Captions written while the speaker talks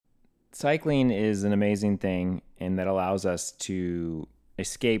Cycling is an amazing thing, and that allows us to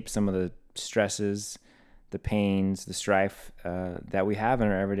escape some of the stresses, the pains, the strife that we have in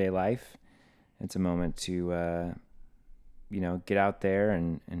our everyday life. It's a moment to, get out there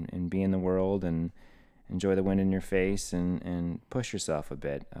and be in the world and enjoy the wind in your face and push yourself a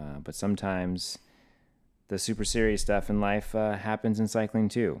bit. But sometimes the super serious stuff in life happens in cycling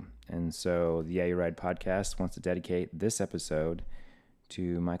too. And so the Yeah You Ride podcast wants to dedicate this episode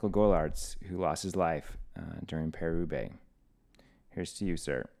to Michael Golartz, who lost his life during Roubaix. Here's to you,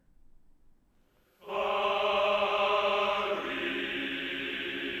 sir.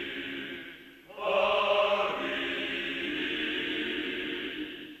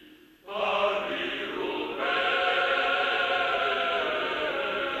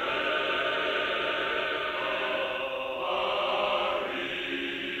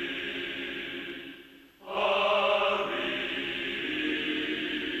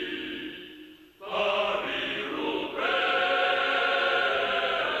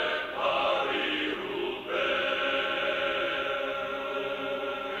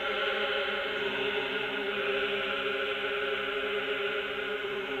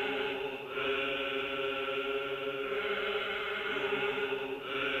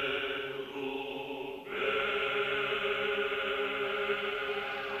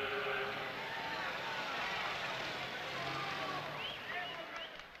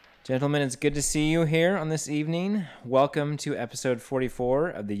 Gentlemen, it's good to see you here on this evening. Welcome to episode 44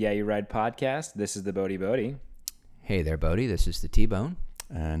 of the Yeah You Ride podcast. This is the Bodie. Hey there, Bodie. This is the T-Bone.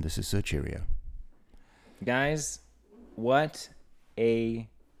 And this is Sir Cheerio. Guys, what a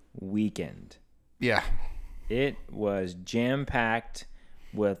weekend. Yeah. It was jam-packed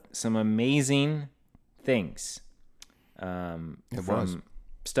with some amazing things. It from was.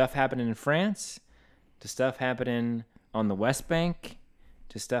 Stuff happening in France to stuff happening on the West Bank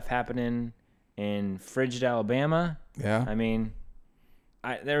to stuff happening in frigid Alabama. Yeah. I mean,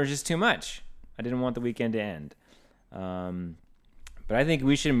 there was just too much. I didn't want the weekend to end. But I think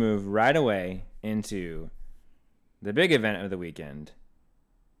we should move right away into the big event of the weekend,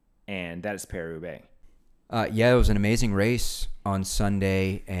 and that's Roubaix. Yeah, it was an amazing race on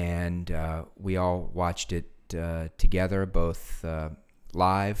Sunday, and we all watched it together, both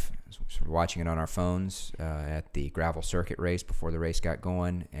live, sort of watching it on our phones at the gravel circuit race before the race got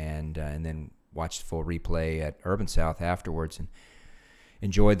going, and then watched the full replay at Urban South afterwards, and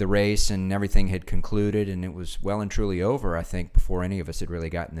enjoyed the race. And everything had concluded, and it was well and truly over, I think, before any of us had really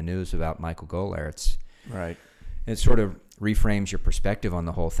gotten the news about Michael Golartz. Right. It sort of reframes your perspective on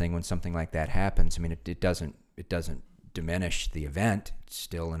the whole thing when something like that happens. I mean, it doesn't diminish the event. It's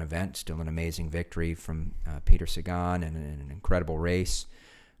still an event, still an amazing victory from Peter Sagan, and an incredible race.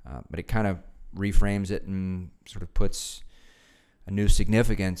 But it kind of reframes it and sort of puts a new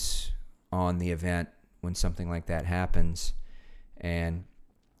significance on the event when something like that happens. And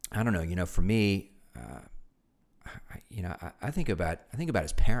I don't know, for me, I think about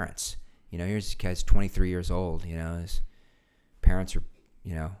his parents. Here's this guy's 23 years old. His parents are,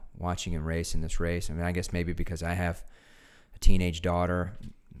 watching him race in this race. I mean, I guess maybe because I have a teenage daughter,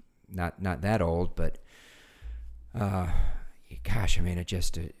 not that old, but gosh, I mean, it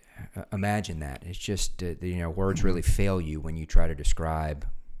just imagine that. It's just words really fail you when you try to describe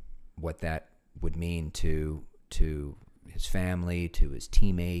what that would mean to his family, to his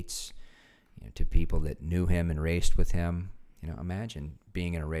teammates, to people that knew him and raced with him. Imagine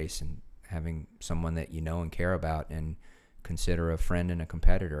being in a race and having someone that you know and care about and consider a friend and a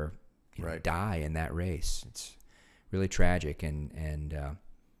competitor right. die in that race. It's really tragic, and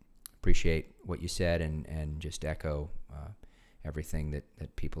appreciate what you said, and just echo everything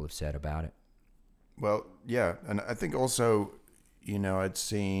that people have said about it. Well, yeah. And I think also, I'd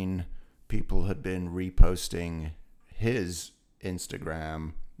seen people had been reposting his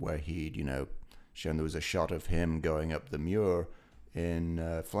Instagram where he'd, shown there was a shot of him going up the Muur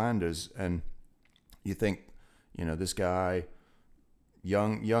in Flanders. And you think, this guy,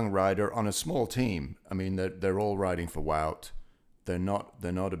 young rider on a small team. I mean, they're all riding for Wout. They're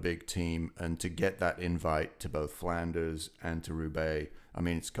not a big team, and to get that invite to both Flanders and to Roubaix, I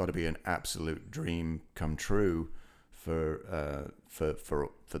mean, it's got to be an absolute dream come true for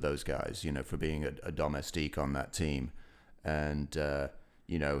those guys. For being a domestique on that team, and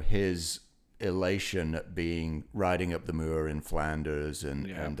his elation at riding up the Muur in Flanders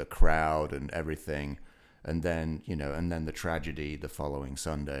and the crowd and everything. And then, the tragedy the following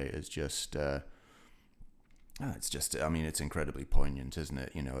Sunday is just, it's incredibly poignant, isn't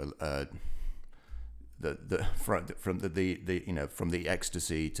it? From the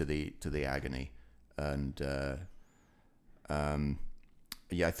ecstasy to the agony, and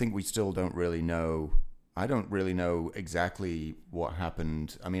yeah, I think we still don't really know. I don't really know exactly what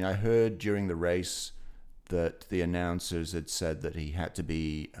happened. I mean, I heard during the race that the announcers had said that he had to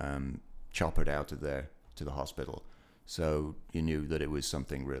be choppered out of there to the hospital. So you knew that it was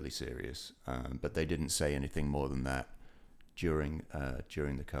something really serious. But they didn't say anything more than that during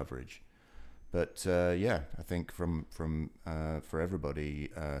the coverage. But yeah, I think from for everybody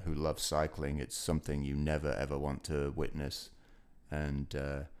who loves cycling, it's something you never ever want to witness. And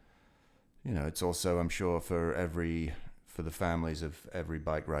it's also, I'm sure, for the families of every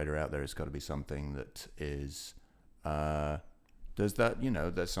bike rider out there, it's got to be something that is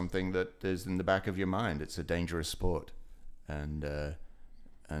there's something that is in the back of your mind. It's a dangerous sport, and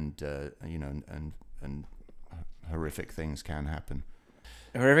horrific things can happen.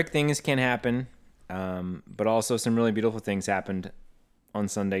 Horrific things can happen, but also some really beautiful things happened on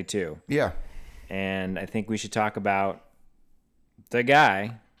Sunday too. Yeah. And I think we should talk about the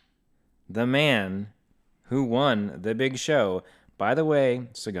guy, the man who won the big show. By the way,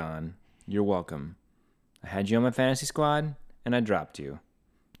 Sagan, you're welcome. I had you on my fantasy squad, and I dropped you.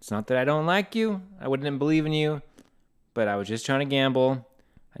 It's not that I don't like you. I wouldn't believe in you, but I was just trying to gamble.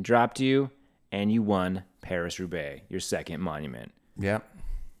 I dropped you, and you won Paris-Roubaix, your second monument. Yeah.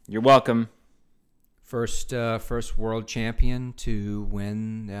 You're welcome. First world champion to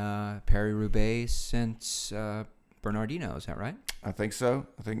win Paris-Roubaix since Bernardino. Is that right? I think so.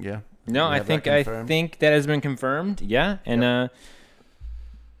 I think, yeah. No, I think that has been confirmed. Yeah, and I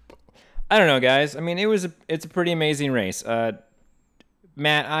don't know, guys. I mean, it's a pretty amazing race.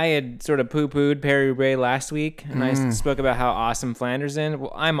 Matt, I had sort of poo-pooed Paris-Roubaix last week, and I spoke about how awesome Flanders is.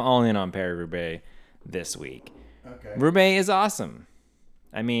 Well, I'm all in on Paris-Roubaix this week. Okay. Roubaix is awesome.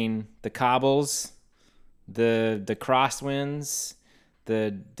 I mean, the cobbles, the crosswinds,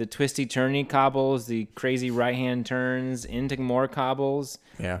 the twisty turny cobbles, the crazy right hand turns into more cobbles.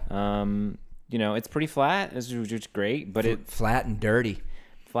 Yeah. It's pretty flat. It's just great, but flat and dirty.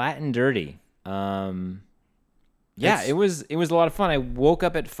 Flat and dirty. Yeah, it was a lot of fun. I woke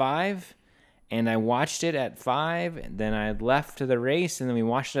up at 5 and I watched it at 5, and then I left to the race, and then we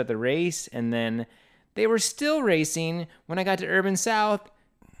watched it at the race, and then they were still racing when I got to Urban South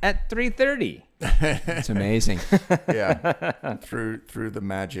at 3:30. It's amazing. Yeah, through the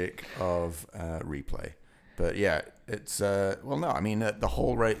magic of replay. But yeah, it's the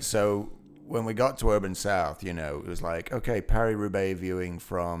whole race. So when we got to Urban South, it was like, okay, Paris-Roubaix viewing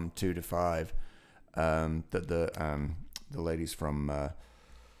from 2 to 5. That the ladies from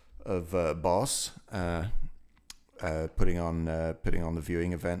of Boss putting on the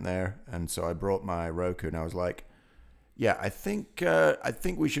viewing event there, and so I brought my Roku, and I was like, yeah, I think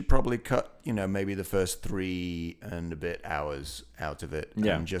we should probably cut maybe the first 3 and a bit hours out of it,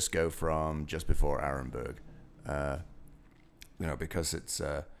 and just go from just before Arenberg, because it's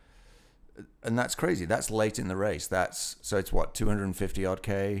and that's crazy. That's late in the race. It's what, 250 odd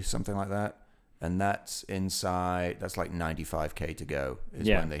K, something like that. And that's like 95K to go is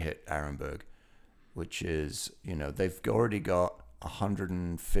when they hit Arenberg, which is, they've already got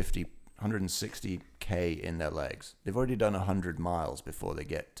 160K in their legs. They've already done 100 miles before they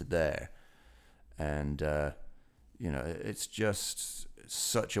get to there. And, it's just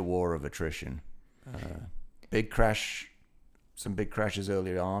such a war of attrition. Some big crashes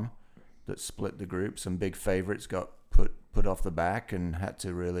early on that split the group. Some big favorites got put off the back and had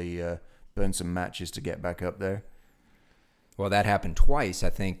to really burn some matches to get back up there. Well, that happened twice. I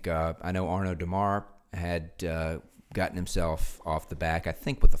think I know Arnaud Demar had gotten himself off the back, I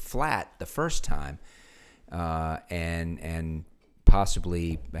think with a flat the first time, and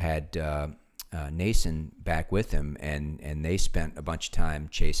possibly had Nason back with him, and they spent a bunch of time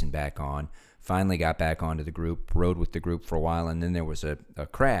chasing back on. Finally got back onto the group, rode with the group for a while, and then there was a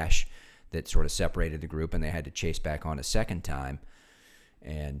crash that sort of separated the group, and they had to chase back on a second time.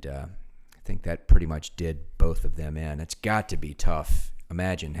 And I think that pretty much did both of them in. It's got to be tough.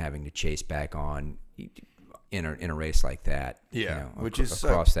 Imagine having to chase back on in a race like that. Yeah, which is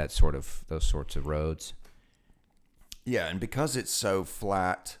across those sorts of roads. Yeah, and because it's so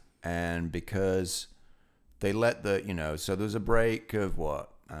flat, and because they let so there's a break of what,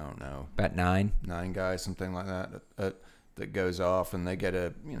 I don't know, about 9 guys, something like that that goes off, and they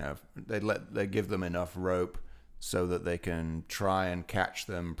get they give them enough rope so that they can try and catch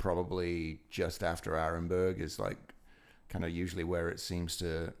them probably just after Arenberg is like kind of usually where it seems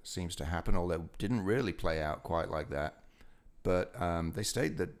to happen, although it didn't really play out quite like that. But they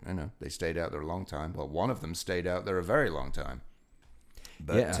stayed out there a long time. Well, one of them stayed out there a very long time.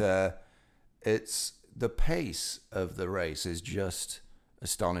 But it's the pace of the race is just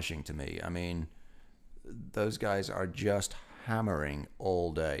astonishing to me. I mean, those guys are just hammering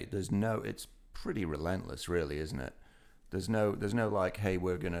all day. It's pretty relentless, really, isn't it? There's no like, hey,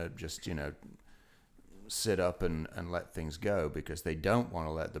 we're gonna just sit up and let things go, because they don't want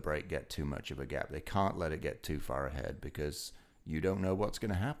to let the brake get too much of a gap. They can't let it get too far ahead, because you don't know what's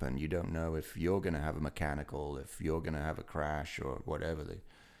going to happen. You don't know if you're going to have a mechanical, if you're going to have a crash or whatever.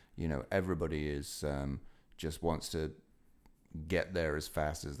 Everybody is just wants to get there as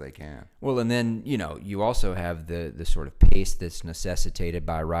fast as they can. Well, and then, you also have the sort of pace that's necessitated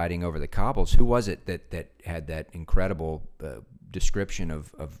by riding over the cobbles. Who was it that had that incredible description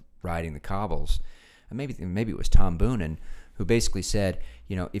of riding the cobbles? Maybe it was Tom Boonen, who basically said,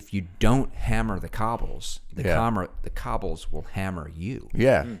 if you don't hammer the cobbles, the cobbles will hammer you.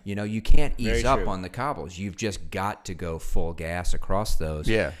 Yeah. You can't ease Very up true. on the cobbles. You've just got to go full gas across those.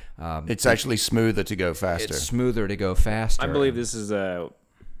 Yeah. It's actually smoother to go faster. It's smoother to go faster. I believe this is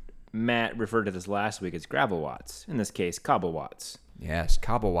Matt referred to this last week as gravel watts. In this case, cobble watts. Yes,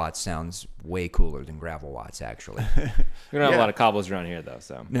 cobble watts sounds way cooler than gravel watts, actually. We don't have a lot of cobbles around here, though.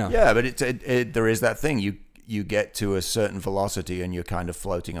 So No. Yeah, but there is that thing. You get to a certain velocity and you're kind of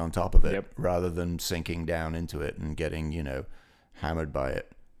floating on top of it, Yep. rather than sinking down into it and getting hammered by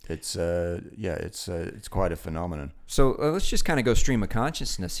it. It's quite a phenomenon. So let's just kind of go stream of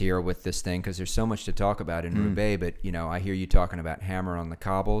consciousness here with this thing, because there's so much to talk about in Roubaix. But I hear you talking about hammer on the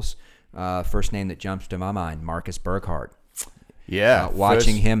cobbles. First name that jumps to my mind, Marcus Burghardt. Yeah,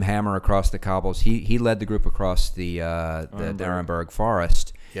 Watching him hammer across the cobbles, he led the group across the Arenberg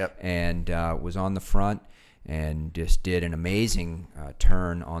Forest. Yep. And was on the front and just did an amazing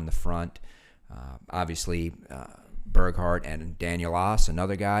turn on the front. Obviously, Burghardt and Daniel Oss,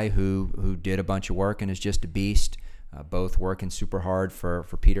 another guy who did a bunch of work and is just a beast. Both working super hard for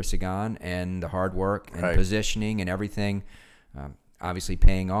Peter Sagan, and the hard work and positioning and everything obviously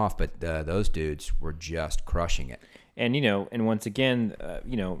paying off. But those dudes were just crushing it. And and once again,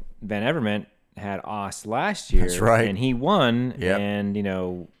 Van Everment had Oss last year. That's right. And he won. Yep.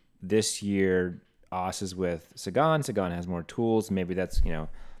 And this year Oss is with Sagan. Sagan has more tools. Maybe that's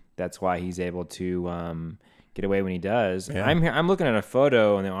why he's able to get away when he does. Yeah. I'm looking at a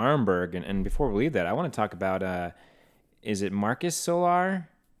photo in the Arenberg, and before we leave that, I want to talk about is it Marcus Solar?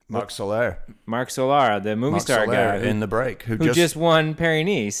 Marc Soler. Mark Solar, the movie Marc star Soler guy in the break, who just won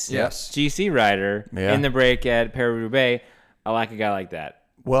Paris-Nice. Yes. GC rider in the break at Paris-Roubaix. I like a guy like that.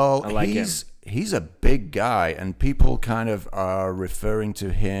 Well, I like he's a big guy, and people kind of are referring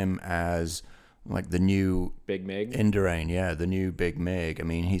to him as like the new Big Mig. Indurain. Yeah, the new Big Mig. I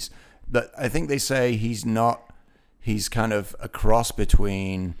mean, I think they say he's not. He's kind of a cross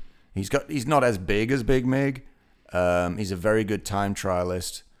between. He's not as big as Big Mig. He's a very good time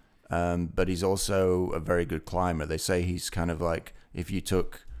trialist. But he's also a very good climber. They say he's kind of like if you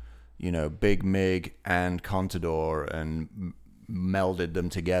took, Big Mig and Contador and melded them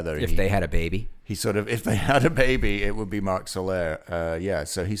together. If they had a baby. If they had a baby, it would be Marc Soler.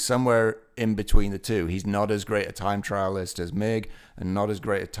 So he's somewhere in between the two. He's not as great a time trialist as Mig, and not as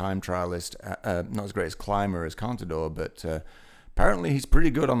great a time trialist, not as great as climber as Contador. But apparently he's pretty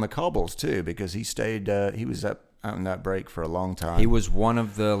good on the cobbles too, because he was out in that break for a long time. He was one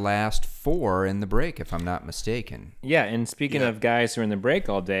of the last four in the break, if I'm not mistaken. Yeah, and speaking of guys who are in the break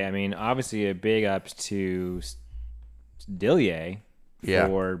all day, I mean, obviously a big ups to Dillier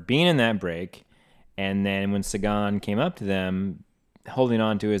for being in that break. And then when Sagan came up to them, holding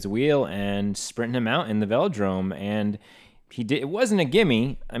on to his wheel and sprinting him out in the velodrome. And he did. It wasn't a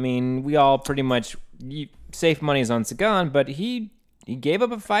gimme. I mean, we all pretty much safe money's on Sagan, but he gave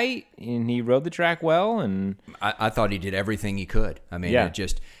up a fight and he rode the track well. And I thought he did everything he could. I mean,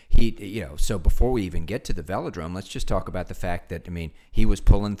 so before we even get to the velodrome, let's just talk about the fact that, he was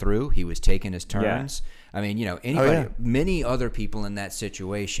pulling through, he was taking his turns. Yeah. Many other people in that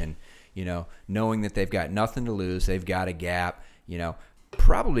situation, knowing that they've got nothing to lose, they've got a gap,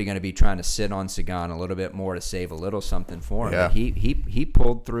 probably going to be trying to sit on Sagan a little bit more to save a little something for him. Yeah. But he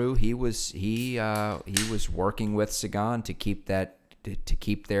pulled through. He was working with Sagan to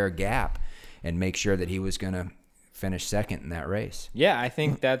keep their gap and make sure that he was going to finish second in that race. Yeah, I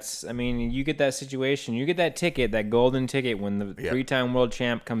think you get that situation, you get that ticket, that golden ticket when the three-time world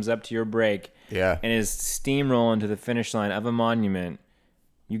champ comes up to your break and is steamrolling to the finish line of a monument.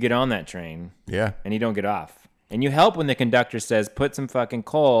 You get on that train and you don't get off. And you help when the conductor says, put some fucking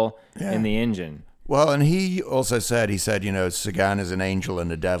coal in the engine. Well, and he also said, Sagan is an angel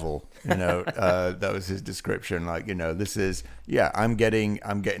and a devil. That was his description. Like, this is, I'm getting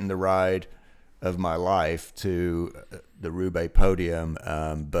the ride of my life to the Roubaix podium,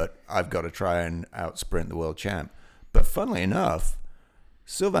 but I've got to try and out sprint the world champ. But funnily enough,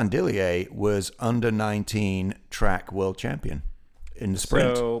 Sylvain Dillier was under 19 track world champion in the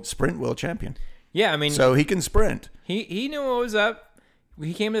sprint. Sprint world champion. Yeah, I mean, so he can sprint. He knew what was up.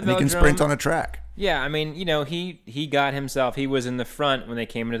 He came to the velodrome. He can sprint on a track. Yeah, I mean, he got himself. He was in the front when they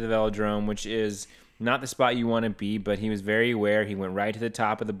came into the velodrome, which is not the spot you want to be. But he was very aware. He went right to the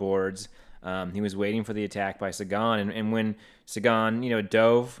top of the boards. He was waiting for the attack by Sagan, and when Sagan,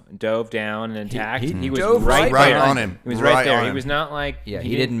 dove down and attacked, he was dove right on him. He was right there. He was not like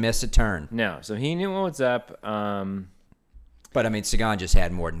he didn't miss a turn. No, so he knew what was up. But I mean, Sagan just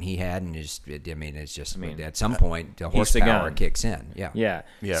had more than he had, and at some point the horsepower kicks in. Yeah.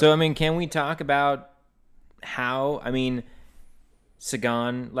 So I mean, can we talk about how? I mean,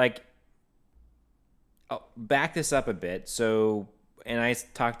 Sagan, I'll back this up a bit. So, and I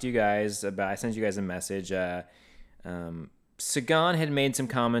talked to you guys about. I sent you guys a message. Sagan had made some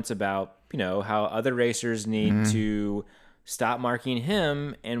comments about how other racers need to stop marking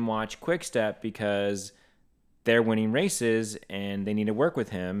him and watch Quick-Step because they're winning races and they need to work with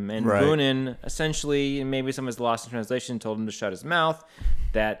him. And Boonen essentially, and maybe someone's lost in translation, told him to shut his mouth,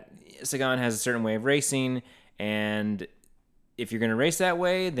 that Sagan has a certain way of racing, and if you're going to race that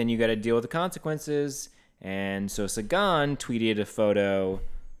way, then you got to deal with the consequences. And so Sagan tweeted a photo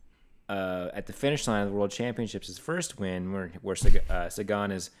at the finish line of the World Championships, his first win, where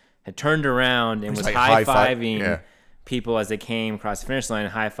Sagan had turned around and was high-fiving people as they came across the finish line,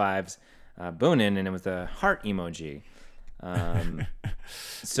 high fives Boonen, and it was the heart emoji.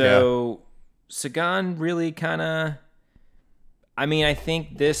 Sagan really kind of, I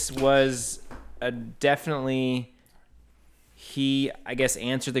think this was definitely, he, I guess,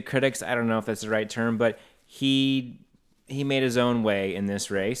 answered the critics. I don't know if that's the right term, but he made his own way in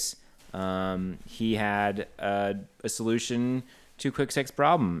this race. He had a solution to Quick-Step's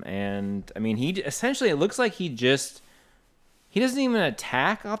problem, and he essentially, it looks like he doesn't even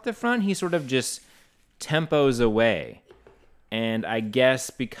attack off the front. He sort of just tempos away. And I guess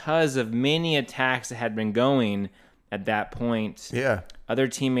because of many attacks that had been going at that point, other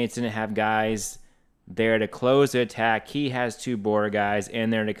teammates didn't have guys there to close the attack. He has two Bora guys in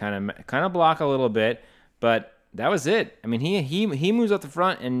there to kind of block a little bit, but that was it. He moves up the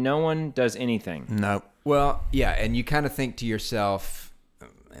front and no one does anything. No. Well, yeah, and you kind of think to yourself,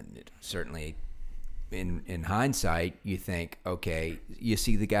 and certainly in hindsight, you think, okay, you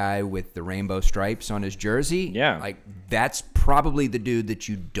see the guy with the rainbow stripes on his jersey? Yeah. That's probably the dude that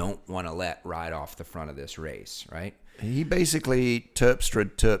you don't want to let ride off the front of this race, right? He basically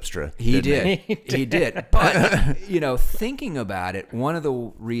Terpstra. He did. He did. But, thinking about it, one of the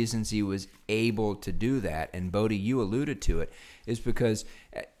reasons he was able to do that, and Bodie, you alluded to it, is because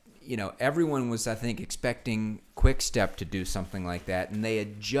everyone was, I think, expecting Quick-Step to do something like that, and they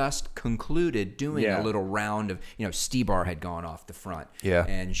had just concluded doing a little round of, Stybar had gone off the front,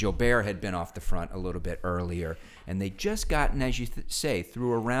 and Gilbert had been off the front a little bit earlier, and they just gotten, as you say,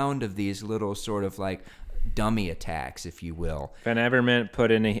 through a round of these little sort of dummy attacks, if you will. Van Avermaet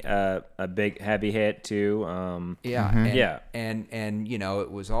put in a big heavy hit too. And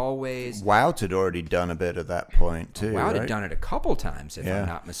it was always Wout had already done a bit at that point too. Wout had done it a couple times, if I'm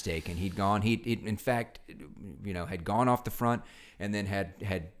not mistaken. He'd gone. He in fact, had gone off the front and then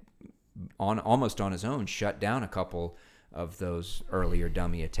had almost on his own shut down a couple of those earlier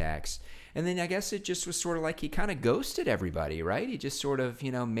dummy attacks. And then I guess it just was sort of like he kind of ghosted everybody, right? He just sort of,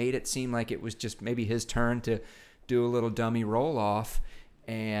 made it seem like it was just maybe his turn to do a little dummy roll-off.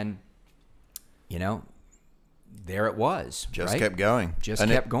 And, there it was. Just kept going.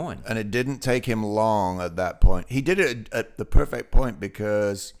 Kept going. And it didn't take him long at that point. He did it at the perfect point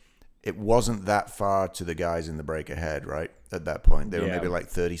because it wasn't that far to the guys in the break ahead, right? At that point. They were maybe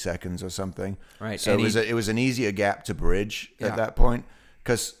 30 seconds or something. Right. So it was an easier gap to bridge at that point.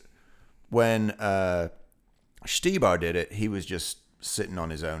 Because when Stybar did it, he was just sitting on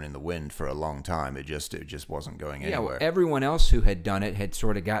his own in the wind for a long time. It just wasn't going anywhere. Well, everyone else who had done it had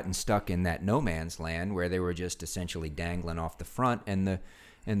sort of gotten stuck in that no man's land where they were just essentially dangling off the front, and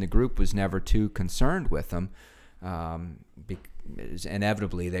the group was never too concerned with them.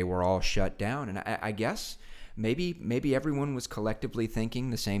 Inevitably, they were all shut down, and I guess maybe everyone was collectively thinking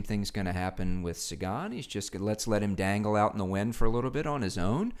the same thing's going to happen with Sagan. He's just let's let him dangle out in the wind for a little bit on his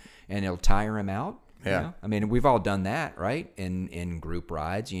own, and it'll tire him out. Yeah. We've all done that, right? In group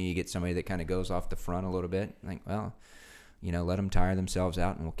rides, you get somebody that kind of goes off the front a little bit. Like, well, let them tire themselves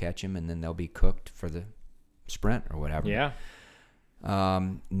out, and we'll catch them, and then they'll be cooked for the sprint or whatever. Yeah.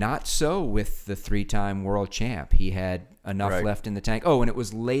 Not so with the 3-time world champ. He had enough left in the tank. Oh, and it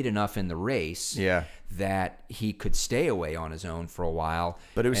was late enough in the race that he could stay away on his own for a while.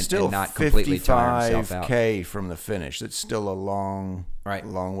 But it was and still not completely tire himself out. 55K from the finish. It's still a long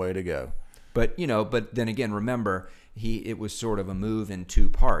way to go. But then again, remember, it was sort of a move in 2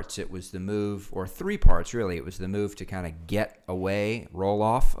 parts. It was the move, or 3 parts really. It was the move to kind of get away, roll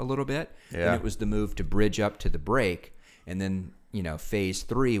off a little bit. Yeah. And it was the move to bridge up to the break. And then, phase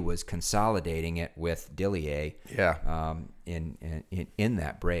 3 was consolidating it with Dillier. Yeah. In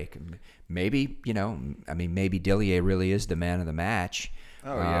that break. Maybe, maybe Dillier really is the man of the match.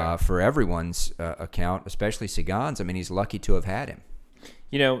 For everyone's account, especially Sagan's. I mean, he's lucky to have had him.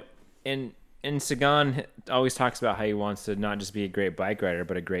 And Sagan always talks about how he wants to not just be a great bike rider,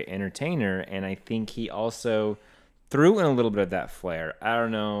 but a great entertainer. And I think he also threw in a little bit of that flair. I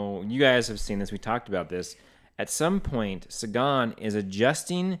don't know. You guys have seen this. We talked about this. At some point, Sagan is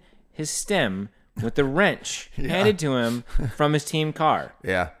adjusting his stem with the wrench handed to him from his team car.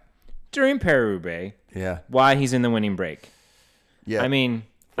 Yeah. During Paris-Roubaix. Yeah. While he's in the winning break. Yeah. I mean...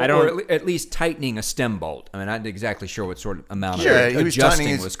 Or at least tightening a stem bolt. I mean, I'm not exactly sure what sort of amount of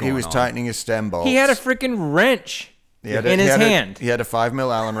adjusting was going on. He was tightening his stem bolts. He had a freaking wrench in his hand. He had a 5mm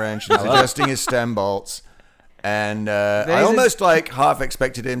Allen wrench. He was adjusting his stem bolts. And I almost half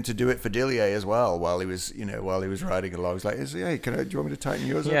expected him to do it for Dillier as well while he was riding along. I was like, do you want me to tighten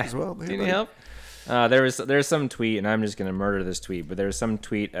yours up as well? Can you help? There's some tweet, and I'm just going to murder this tweet, but there's some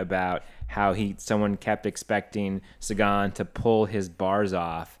tweet about how someone kept expecting Sagan to pull his bars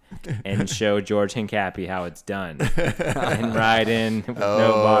off and show George Hincapie how it's done and ride in with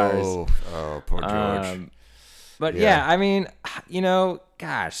no bars. Oh, poor George. But I mean,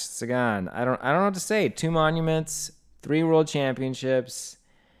 gosh, Sagan, I don't know what to say. 2 monuments, 3 world championships.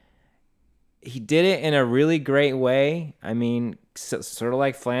 He did it in a really great way. I mean, sort of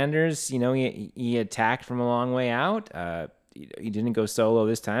like Flanders, he attacked from a long way out. He didn't go solo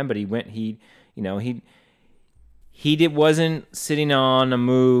this time, but he went. He wasn't sitting on a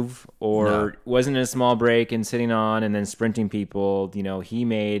move or wasn't in a small break and sitting on and then sprinting people. He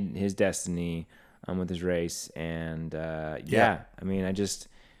made his destiny with his race, and I mean, I just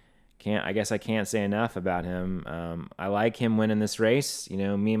can't. I guess I can't say enough about him. I like him winning this race.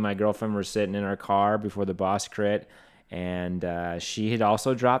 Me and my girlfriend were sitting in our car before the boss crit, and she had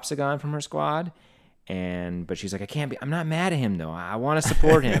also dropped Sagan from her squad. But she's like, I'm not mad at him though. I want to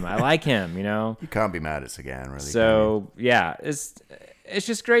support him. I like him, You can't be mad at Sagan, really. So it's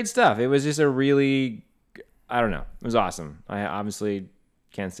just great stuff. It was just a really, I don't know. It was awesome. I obviously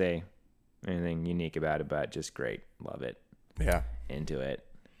can't say anything unique about it, but just great. Love it. Yeah. Into it.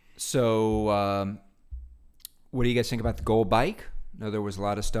 So, what do you guys think about the gold bike? I know there was a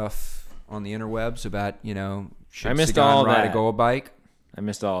lot of stuff on the interwebs about, should I missed Sagan all ride that. a gold bike? I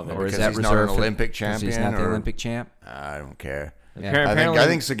missed all of it. Or is Because that he's reserved not an Olympic champion? Because he's not the Olympic champ? I don't care. Yeah. I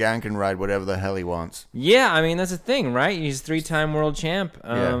think Sagan can ride whatever the hell he wants. Yeah, I mean, that's the thing, right? He's 3-time world champ.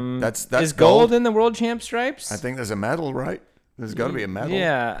 That's is gold in the world champ stripes? I think there's a medal, right? There's got to be a medal.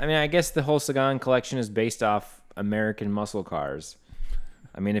 Yeah, I mean, I guess the whole Sagan collection is based off American muscle cars.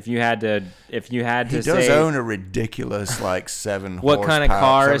 I mean, if you had to He does own a ridiculous 7 what horsepower. kind of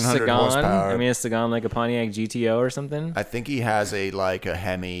car is 700 Sagan? horsepower. I mean, is Sagan like a Pontiac GTO or something? I think he has a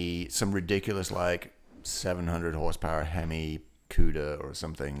Hemi, some ridiculous 700 horsepower Hemi Cuda or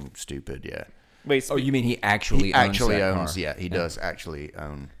something stupid. Yeah. Wait, you mean he actually owns that car? Yeah, he does actually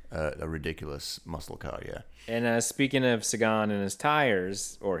own a ridiculous muscle car. Yeah. And speaking of Sagan and his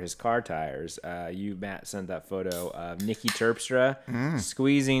tires, or his car tires, Matt, sent that photo of Nicky Terpstra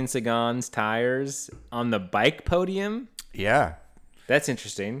squeezing Sagan's tires on the bike podium. Yeah. That's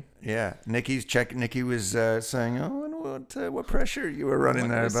interesting. Yeah. Nicky was saying, and what pressure you were running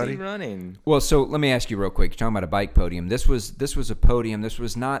there, buddy? He running? Well, so let me ask you real quick. You're talking about a bike podium. This was a podium. This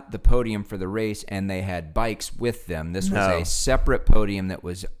was not the podium for the race, and they had bikes with them. This was a separate podium that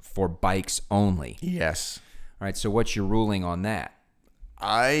was for bikes only. Yes. All right, so what's your ruling on that?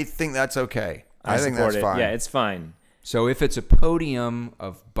 I think that's okay. I think support that's it. fine. Yeah, it's fine. So if it's a podium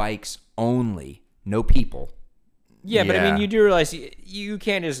of bikes only, no people. Yeah, but I mean, you do realize you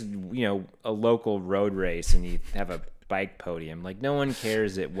can't just, a local road race and you have a bike podium. Like, no one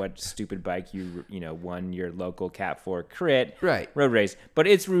cares at what stupid bike you won your local Cat 4 crit road race. But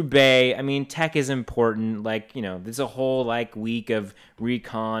it's Roubaix. I mean, tech is important. Like, there's a whole week of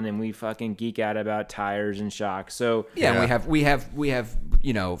recon, and we fucking geek out about tires and shocks. So yeah, and we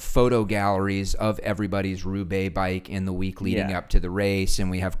have photo galleries of everybody's Roubaix bike in the week leading up to the race,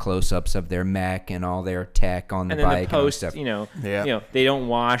 and we have close-ups of their mech and all their tech on the bike. And then the post, and stuff. they don't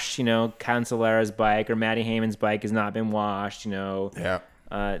wash, Cancelera's bike or Matty Heyman's bike has not been been washed, Yeah.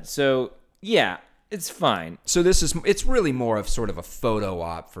 So yeah, it's fine. So it's really more of sort of a photo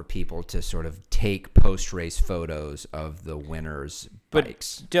op for people to sort of take post-race photos of the winners'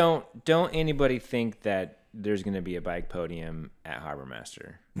 bikes. Don't anybody think that there's going to be a bike podium at Harbor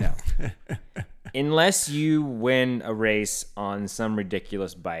Master. No. Unless you win a race on some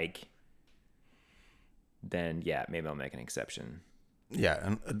ridiculous bike, then yeah, maybe I'll make an exception. Yeah,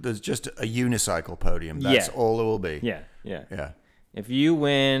 and there's just a unicycle podium. That's all it will be. Yeah. If you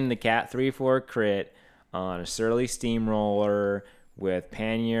win the Cat 3-4 crit on a Surly steamroller with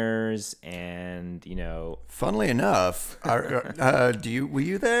panniers and, Funnily enough, were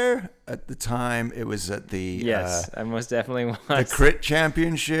you there at the time? It was at the yes, I most definitely was. The crit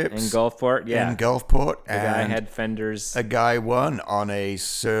championships in Gulfport. Yeah, in Gulfport, the guy had fenders. A guy won on a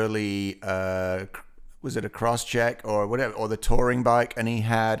Surly. Was it a cross check or whatever, or the touring bike, and he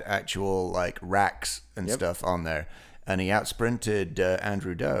had actual like racks and stuff on there, and he outsprinted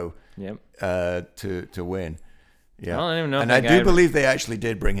Andrew Doe. To win. Yeah, I don't even know. And I do believe they actually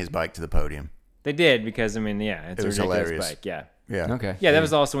did bring his bike to the podium. They did because it's it a was ridiculous hilarious. bike. Yeah. Yeah. Okay. Yeah, that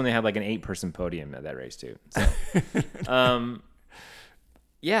was also when they had like an 8-person podium at that race too. So,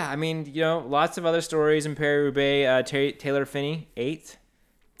 yeah, I mean, lots of other stories in Paris-Roubaix. Taylor Phinney, 8th.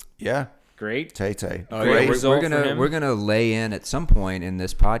 Yeah. Great. Tay. Great result for him. We're gonna lay in at some point in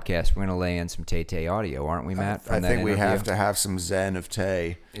this podcast. We're gonna lay in some Tay audio, aren't we, Matt? I think we have to have some Zen of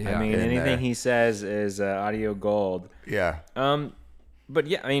Tay. Yeah. I mean, anything he says is audio gold. Yeah. But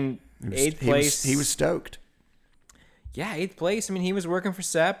yeah, I mean, 8th place. He was stoked. Yeah, 8th place. I mean, he was working for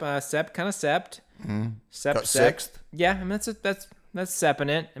Sepp. Sepp kind of sepped. Sepp Got sepped. 6th. Yeah, I mean that's sepping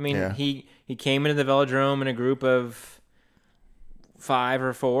it. I mean, Yeah. he came into the velodrome in a group of 5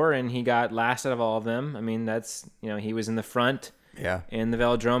 or 4, and he got last out of all of them. I mean, that's he was in the front. Yeah. In the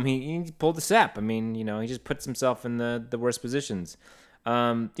velodrome, he pulled the Sepp. I mean, he just puts himself in the worst positions.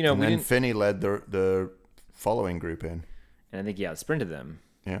 And then Finney led the following group in. And I think he outsprinted them.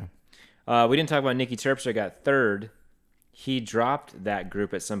 Yeah. We didn't talk about Nicky Terpstra got 3rd. He dropped that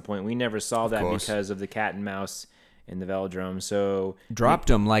group at some point. We never saw that because of the cat and mouse in the velodrome. So dropped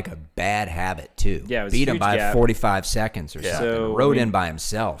him like a bad habit too. Yeah, it was beat a him huge by gap. 45 seconds or something. So, Rode in by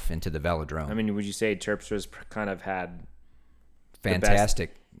himself into the velodrome. I mean, would you say Terpstra's kind of had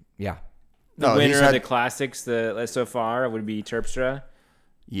fantastic? Yeah. The winner of the classics so far would be Terpstra?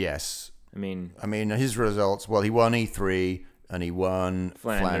 Yes. I mean, his results, well, he won E3 and he won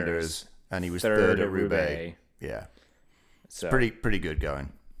Flanders and he was 3rd at Roubaix. Yeah. So pretty good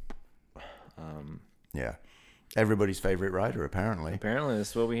going. Yeah. Everybody's favorite rider, apparently. Apparently,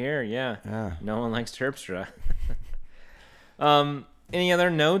 this is what we hear. Yeah. No one likes Terpstra. Any other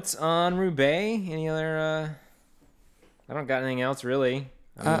notes on Roubaix? Any other? I don't got anything else really.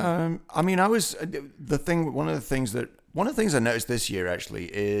 One of the things I noticed this year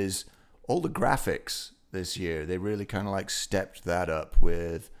actually is all the graphics this year. They really kind of like stepped that up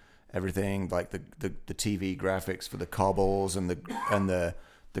with everything, like the TV graphics for the cobbles and the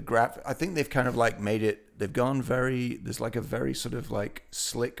graph. I think they've kind of like made it. They've gone there's like a very sort of like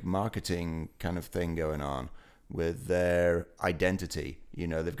slick marketing kind of thing going on with their identity.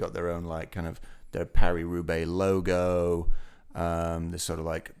 They've got their own like kind of their Paris-Roubaix logo. There's sort of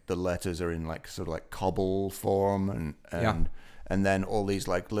like the letters are in like sort of like cobble form and then all these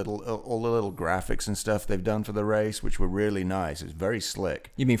like all the little graphics and stuff they've done for the race, which were really nice. It's very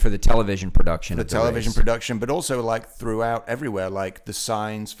slick. You mean for the television production? The television production, but also like throughout everywhere, like the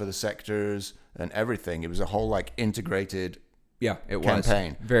signs for the sectors and everything. It was a whole like integrated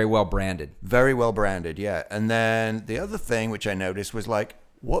campaign. Very well branded. Very well branded, yeah. And then the other thing which I noticed was like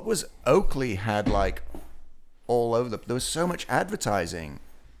what was Oakley had like all over there was so much advertising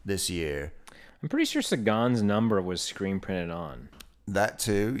this year. I'm pretty sure Sagan's number was screen printed on. That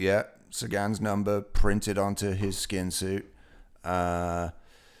too, yeah. Sagan's number printed onto his skin suit. And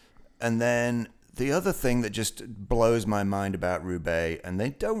then the other thing that just blows my mind about Roubaix, and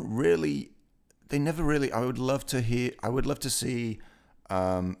they never really, I would love to see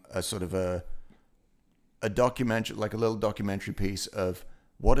a sort of a documentary, like a little documentary piece of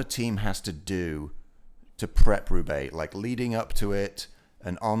what a team has to do to prep Roubaix, like leading up to it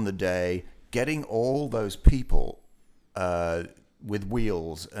and on the day, getting all those people with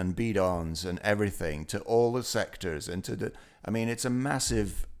wheels and beat-ons and everything to all the sectors and it's a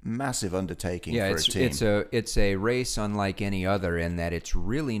massive undertaking for a team. It's a race unlike any other in that it's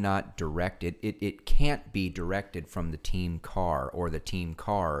really not directed. It can't be directed from the team car or the team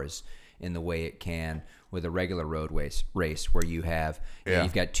cars in the way it can with a regular road race where you have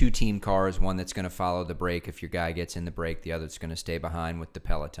you've got 2 team cars, one that's going to follow the break if your guy gets in the break, the other that's going to stay behind with the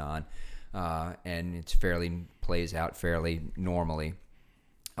peloton. and plays out fairly normally.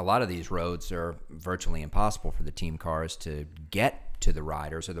 A lot of these roads are virtually impossible for the team cars to get to the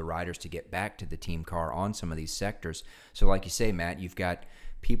riders, or the riders to get back to the team car on some of these sectors. So like you say, Matt, you've got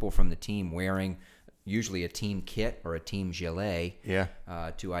people from the team wearing usually a team kit or a team gilet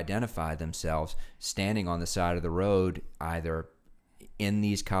to identify themselves, standing on the side of the road, either in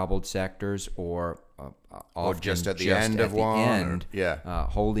these cobbled sectors or just at the end of one,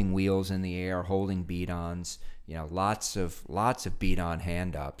 holding wheels in the air, holding beat-ons. Lots of beat-on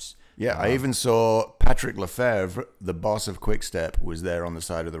hand-ups. Yeah, I even saw Patrick Lefevre, the boss of Quick-Step, was there on the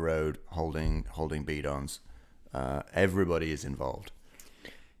side of the road holding beat-ons. Everybody is involved.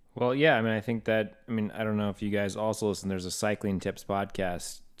 Well, yeah, I don't know if you guys also listen. There's a Cycling Tips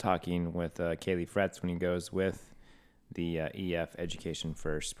podcast talking with Kaylee Fretz when he goes with the EF Education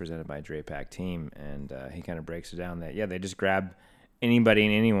First presented by Drapac team, and he kind of breaks it down that, they just grab anybody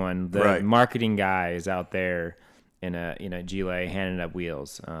and anyone. The marketing guy is out there in a gilet handing up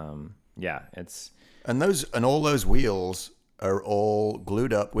wheels. It's and all those wheels are all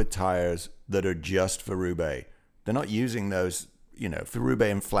glued up with tires that are just for Roubaix. They're not using those, for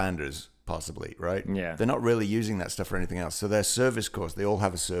Roubaix and Flanders possibly, right? Yeah. They're not really using that stuff for anything else. So their service course, they all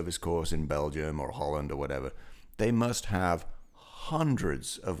have a service course in Belgium or Holland or whatever. They must have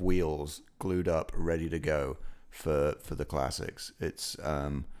hundreds of wheels glued up, ready to go for the classics. It's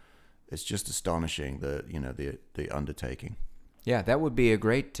just astonishing the undertaking. Yeah, that would be a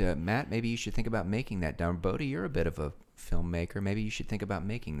great Matt. Maybe you should think about making that down. Bodie, you're a bit of a filmmaker. Maybe you should think about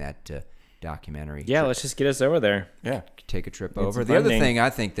making that documentary. Yeah, let's just get us over there. Yeah, take a trip over. The other thing I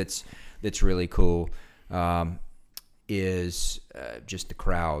think that's really cool is just the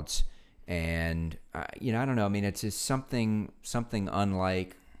crowds. And I don't know. I mean, it's just something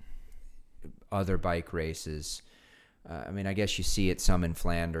unlike other bike races. I guess you see it some in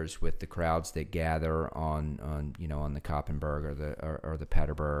Flanders with the crowds that gather on the Koppenberg or the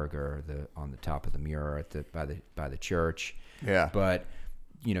Paterberg or on the top of the Muir by the church. Yeah. But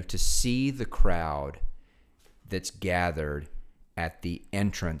to see the crowd that's gathered at the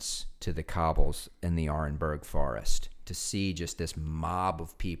entrance to the cobbles in the Arenberg forest, to see just this mob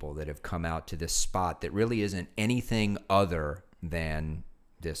of people that have come out to this spot that really isn't anything other than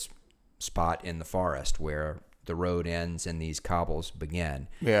this spot in the forest where the road ends and these cobbles begin.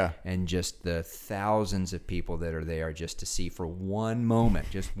 Yeah. And just the thousands of people that are there just to see for one moment,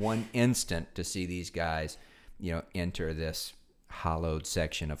 just one instant, to see these guys, enter this hollowed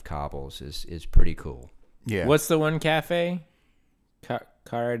section of cobbles is pretty cool. Yeah. What's the one cafe?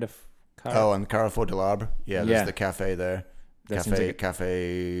 On Carrefour de l'Arbre. Yeah, there's the cafe there.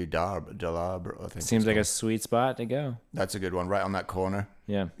 Cafe de l'Arbre, I think. Seems like a sweet spot to go. That's a good one, right on that corner.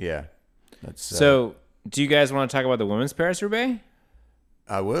 Yeah. Yeah. That's So, do you guys want to talk about the women's Paris-Roubaix?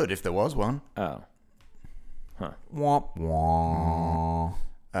 I would, if there was one. Oh. Huh. Womp womp.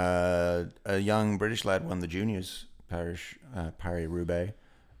 A young British lad won the juniors Paris-Roubaix,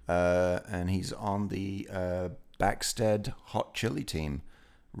 and he's on the Backstead Hot Chili team,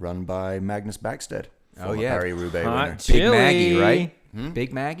 run by Magnus Backstead. Oh yeah, Paris-Roubaix Hot winner. Chili. Big Maggie, right? Hmm?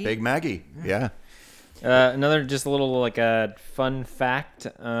 Big Maggie. Big Maggie. Yeah. Another just a little a fun fact.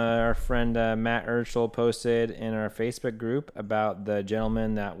 Our friend Matt Urschel posted in our Facebook group about the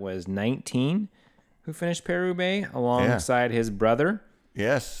gentleman that was 19 who finished Paris-Roubaix alongside his brother.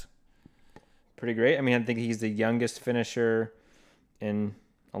 Yes. Pretty great. I think he's the youngest finisher in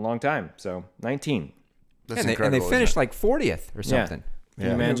a long time. So 19. That's and incredible. They finished like 40th or something. Can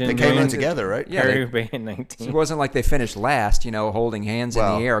you imagine? They came in together, right? Yeah, Paris-Roubaix at 19. It wasn't like they finished last, holding hands in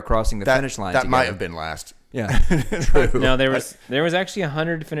the air, crossing the finish line. That together. might have been last. Yeah. True. No, there was actually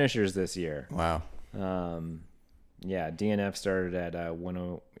 100 finishers this year. Wow. DNF started at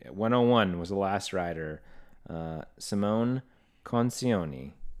 101 was the last rider. Simone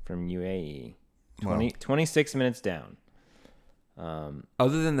Concioni from UAE. 26 minutes down.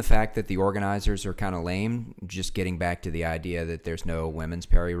 Other than the fact that the organizers are kind of lame, just getting back to the idea that there's no women's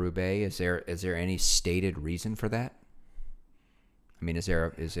Paris-Roubaix, is there any stated reason for that?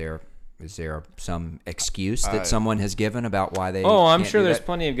 Is there some excuse that someone has given about why they? Oh, I'm can't sure do there's that?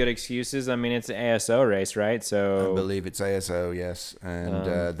 plenty of good excuses. It's an ASO race, right? So I believe it's ASO, yes,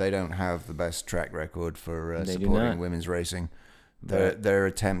 and they don't have the best track record for supporting women's racing. Their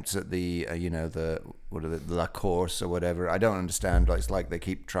attempts at the the La Course or whatever, I don't understand. It's like they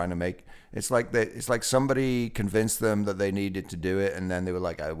keep trying to make it's like somebody convinced them that they needed to do it, and then they were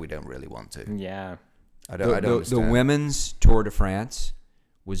like, "Oh, we don't really want to." Yeah, I don't understand. The women's Tour de France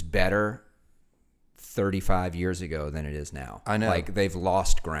was better 35 years ago than it is now. I know. Like they've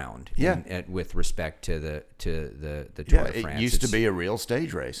lost ground. Yeah. With respect to the Tour de France. It used to be a real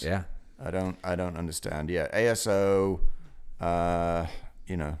stage race. Yeah. I don't understand. Yeah, ASO, get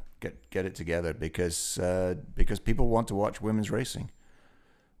it together because people want to watch women's racing.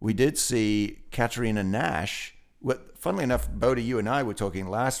 We did see Katarina Nash. Funnily enough, Bodie, you and I were talking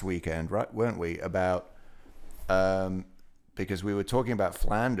last weekend, right? Weren't we, about because we were talking about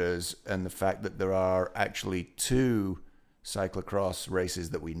Flanders and the fact that there are actually 2 cyclocross races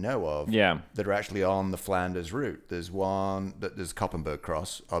that we know of that are actually on the Flanders route. There's Koppenberg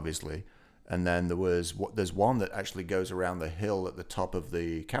Cross, obviously, and then there's one that actually goes around the hill at the top of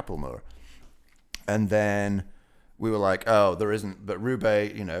the Kappelmoor. And then we were like, oh, there isn't, but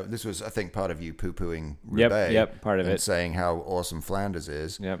Roubaix, this was, I think, part of you poo-pooing Roubaix. Yep, part of it. Saying how awesome Flanders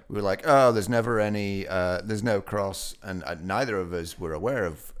is. Yep. We were like, oh, there's no cross, and neither of us were aware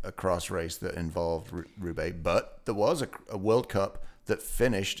of a cross race that involved Roubaix, but there was a World Cup that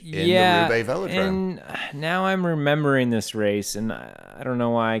finished in the Roubaix Velodrome. And now I'm remembering this race, and I don't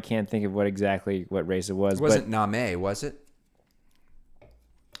know why I can't think of what race it was. It wasn't Name, was it?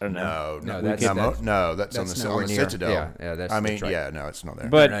 I don't know. No, that's on the Citadel. Yeah, that's. Right. No, it's not there.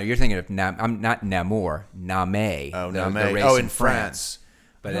 But no, you're thinking of I'm not Namur, Name. Oh, Name. In France.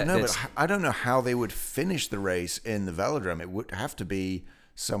 But I don't know how they would finish the race in the Velodrome. It would have to be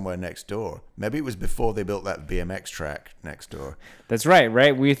somewhere next door. Maybe it was before they built that BMX track next door. That's right?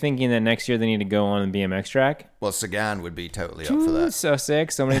 We're thinking that next year they need to go on the BMX track. Well, Sagan would be totally up for that. So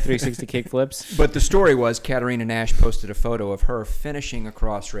sick. So many 360 kickflips. But the story was Katarina Nash posted a photo of her finishing a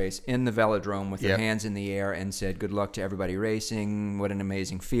cross race in the Velodrome with her hands in the air and said, good luck to everybody racing. What an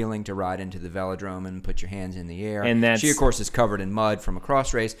amazing feeling to ride into the Velodrome and put your hands in the air. And she, of course, is covered in mud from a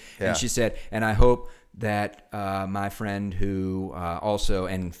cross race. Yeah. And she said, and I hope that my friend who also,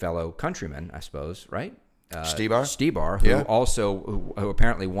 and fellow countryman, I suppose, right? Stibar, who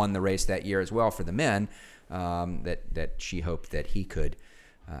apparently won the race that year as well for the men, that she hoped that he could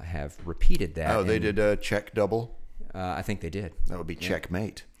have repeated that. Oh, they did a check double? I think they did. That would be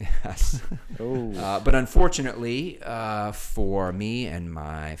checkmate. Yes. But unfortunately for me and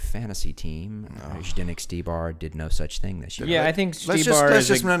my fantasy team, Zdeněk Stibar did no such thing this year. Yeah, I think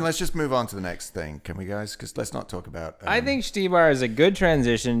Stibar let's just move on to the next thing, can we, guys? Because let's not talk about... I think Stibar is a good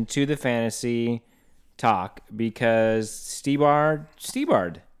transition to the fantasy talk because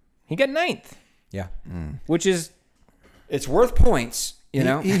Stibar'd. He got 9th. Yeah. Which is... It's worth points, you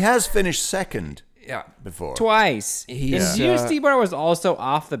know? He has finished second. Yeah, before twice. Stibar was also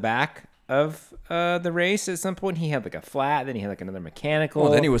off the back of the race at some point. He had like a flat, then he had like another mechanical.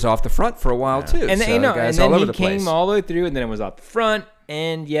 Well, then he was off the front for a while too. And then, and then he came all the way through, and then it was off the front,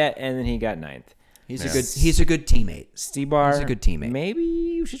 and then he got 9th. He's a good teammate. Stibar, he's a good teammate. Maybe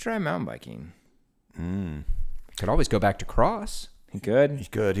you should try mountain biking. Could always go back to cross. He could.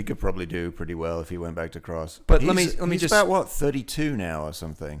 He could probably do pretty well if he went back to cross. But he's about 32 now or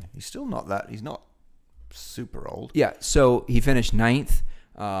something. He's still not that. He's not super old. Yeah, so he finished 9th.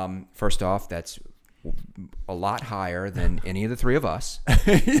 First off, that's a lot higher than any of the three of us.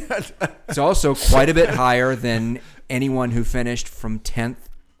 It's also quite a bit higher than anyone who finished from 10th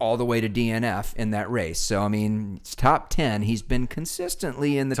all the way to DNF in that race. So, I mean, it's top 10. He's been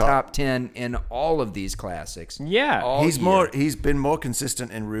consistently in the top 10 in all of these classics. Yeah. He's been more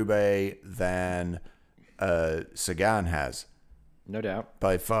consistent in Roubaix than Sagan has. No doubt.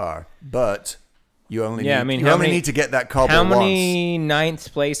 By far. But... You only need to get that cobble How once. many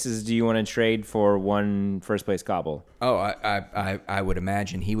 9th places do you want to trade for one first place cobble? Oh, I would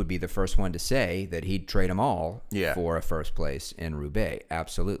imagine he would be the first one to say that he'd trade them all for a first place in Roubaix.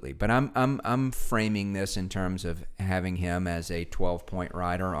 Absolutely. But I'm framing this in terms of having him as a 12-point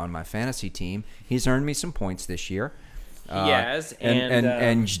rider on my fantasy team. He's earned me some points this year. Yes,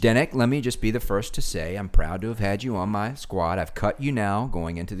 and Zdeněk, let me just be the first to say I'm proud to have had you on my squad. I've cut you now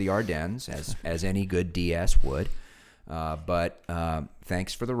going into the Ardennes, as any good DS would. But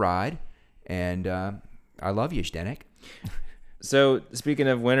thanks for the ride, and I love you, Zdeněk. So speaking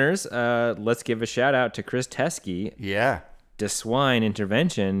of winners, let's give a shout out to Chris Teskey. Yeah. DeSwine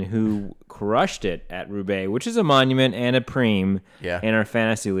Intervention, who crushed it at Roubaix, which is a monument and a prime in our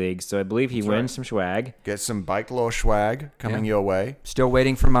fantasy league. So I believe he wins some swag. Get some bike law swag coming your way. Still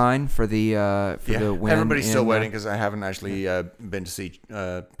waiting for mine for the the win. Everybody's still waiting because I haven't actually been to see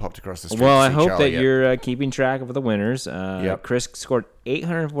popped across the street. Well, I hope that you're keeping track of the winners. Chris scored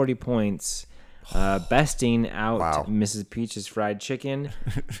 840 points. Besting out Mrs. Peach's fried chicken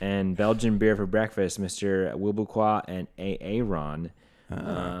and Belgian beer for breakfast, Mr. Wilbuquois and Aaron,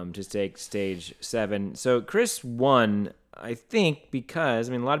 to take stage 7. So Chris won, I think, because,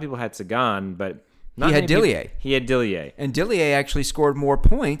 a lot of people had Sagan, but He had Dillier. He had Dillier. And Dillier actually scored more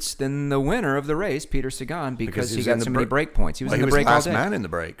points than the winner of the race, Peter Sagan, because he got so many break points. He was in the break all day. He was last man in the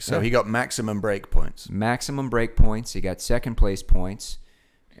break, so he got maximum break points. Maximum break points. He got second place points,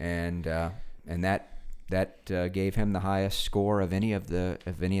 and that gave him the highest score of any of the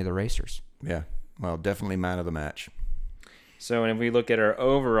racers. Yeah, well, definitely man of the match. So, and if we look at our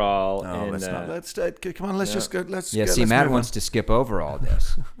overall, come on, let's just go. Matt wants to skip over all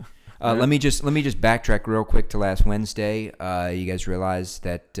this. Let me just backtrack real quick to last Wednesday. You guys realize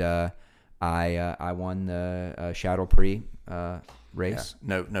that I won the Shadow Prix race.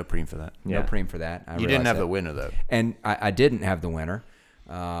 Yeah. No preem for that. No preem for that. You didn't have the winner though, and I didn't have the winner.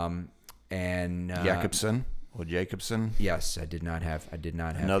 Jacobsen or Jacobsen. Yes, I did not have.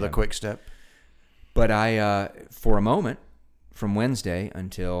 Another him. quick step. But I, for a moment, from Wednesday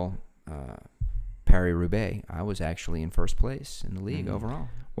until Paris-Roubaix, I was actually in first place in the league overall.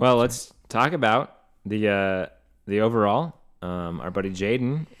 Well, let's talk about the overall. Our buddy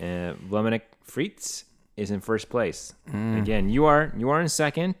Jaden Vleminec Frietz is in first place. Again, you are in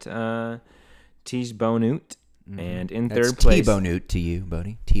second. Tige Bonut, and in third place. T-Bonut to you,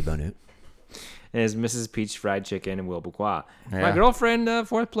 buddy. T-Bonut. Is Mrs. Peach Fried Chicken and Will Bourgois. Yeah. My girlfriend,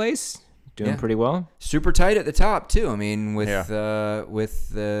 fourth place, doing pretty well. Super tight at the top too. I mean, with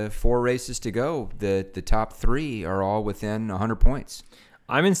the 4 races to go, the top 3 are all within 100 points.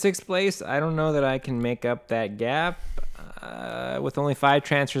 I'm in sixth place. I don't know that I can make up that gap with only 5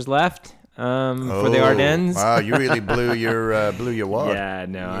 transfers left for the Ardennes. Wow, you really blew your wad. Yeah,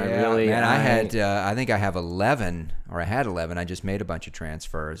 no, I think I have 11, or I had 11. I just made a bunch of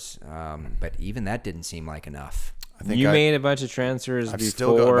transfers, but even that didn't seem like enough. I think you made a bunch of transfers I've before.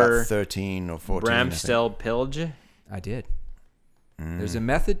 Still got about 13 or 14. Bramstel Pilge. I did. There's a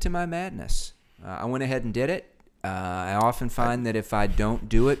method to my madness. I went ahead and did it. I often find that if I don't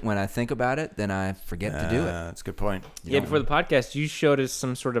do it when I think about it, then I forget to do it. That's a good point. Before the podcast, you showed us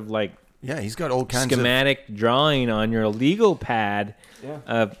some sort of he's got all kinds schematic drawing on your legal pad.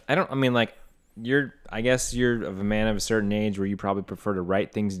 Yeah. I guess you're of a man of a certain age where you probably prefer to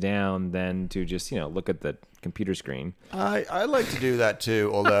write things down than to just, look at the computer screen. I like to do that too,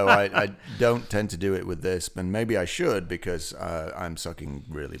 although I don't tend to do it with this, and maybe I should because I'm sucking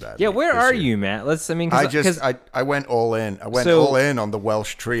really badly. Yeah, where are you, Matt? I went all in. I went all in on the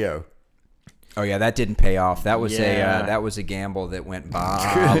Welsh trio. Oh yeah, that didn't pay off. That was a gamble that went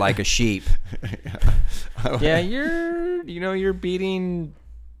bah like a sheep. Yeah, you're beating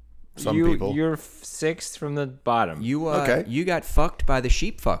some people. You're 6th from the bottom. You got fucked by the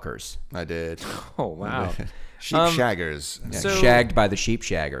sheep fuckers. I did. Oh wow. Sheep shaggers. Yeah, shagged by the sheep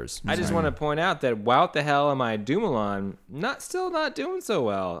shaggers. I just want to point out that Wout the hell am I Dumoulin still not doing so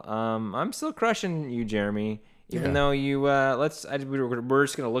well. I'm still crushing you, Jeremy. Even though you we're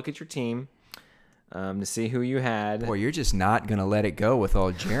just gonna look at your team. To see who you had. Boy, you're just not gonna let it go with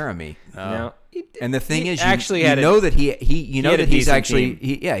old Jeremy. No. And the thing is, actually he's actually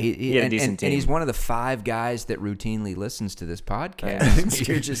he had a decent team. And he's one of the 5 guys that routinely listens to this podcast.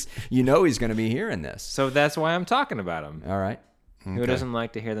 You're just, he's going to be hearing this. So that's why I'm talking about him. All right. Who doesn't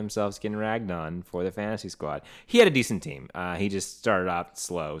like to hear themselves getting ragged on for the fantasy squad? He had a decent team. He just started off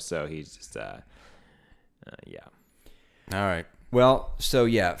slow, so he's just yeah. All right. Well, so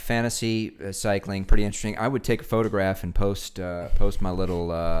yeah, fantasy cycling, pretty interesting. I would take a photograph and post my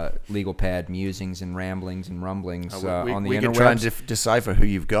little legal pad musings and ramblings and rumblings on the internet. We can try and decipher who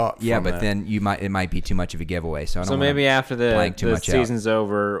you've got. Yeah, but then it might be too much of a giveaway. So maybe after the season's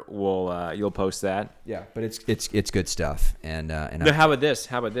over, you'll post that. Yeah, but it's good stuff. And how about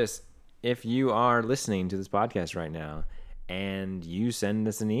this? If you are listening to this podcast right now and you send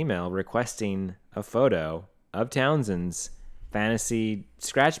us an email requesting a photo of Townsend's fantasy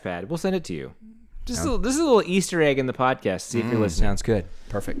scratch pad, we'll send it to you. This is a little Easter egg in the podcast. See if you're listening. Sounds good.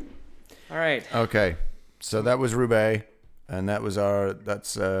 Perfect. All right. Okay. So that was Roubaix, and that's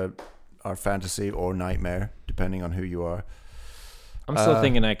our fantasy or nightmare, depending on who you are. I'm still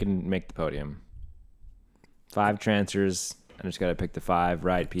thinking I can make the podium. 5 transfers. I just got to pick the 5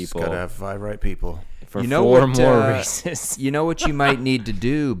 right people. Just got to have 5 right people. For 4 more races. You know what you might need to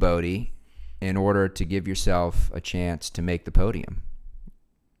do, Bodie, in order to give yourself a chance to make the podium?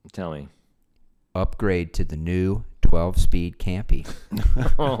 Tell me. Upgrade to the new 12-speed campy.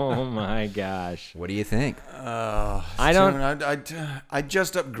 Oh my gosh. What do you think? I don't. I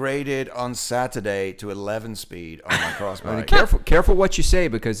just upgraded on Saturday to 11 speed on my cross I mean, bike. careful what you say,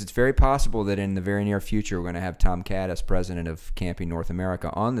 because it's very possible that in the very near future we're going to have Tom Caddis, president of Camping North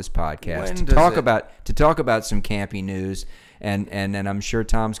America, on this podcast When to does talk about some camping news, and I'm sure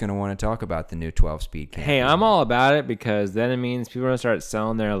Tom's going to want to talk about the new 12-speed campy. Hey, I'm all about it, because then it means people are going to start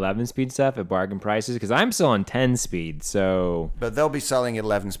selling their 11-speed stuff at bargain prices, because I'm still on 10-speed, so... But they'll be selling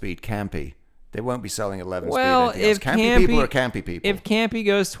 11 speed campy. They won't be selling 11 Well, speed. If campy people are campy people. If campy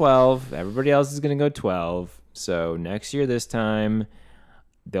goes 12, everybody else is going to go 12. So next year this time,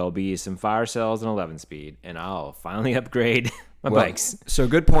 there'll be some fire sales in 11-speed, and I'll finally upgrade my bikes. So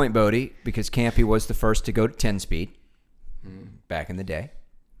good point, Bodie, because campy was the first to go to 10-speed back in the day,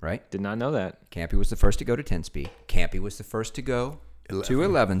 right? Did not know that. Campy was the first to go to 10-speed. Campy was the first to go to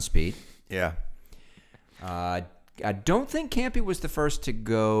 11-speed. Yeah. I don't think Campy was the first to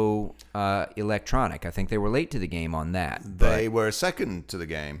go electronic. I think they were late to the game on that. They were second to the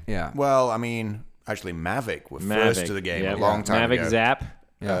game. Yeah. Well, I mean, actually, Mavic were first to the game a long time ago. Mavic Zap.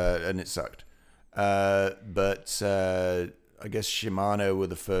 And it sucked. But I guess Shimano were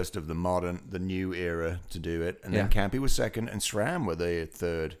the first of the new era to do it. And then Campy was second, and SRAM were the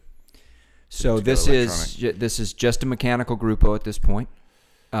third. So this is just a mechanical Grupo at this point.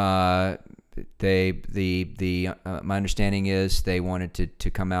 My understanding is they wanted to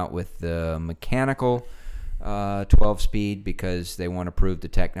come out with the mechanical 12-speed because they want to prove the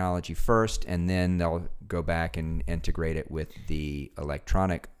technology first, and then they'll go back and integrate it with the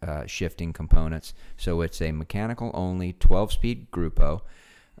electronic shifting components. So it's a mechanical only 12-speed Grupo.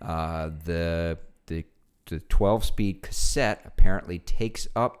 The 12-speed cassette apparently takes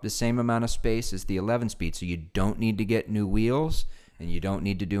up the same amount of space as the 11-speed, so you don't need to get new wheels. And you don't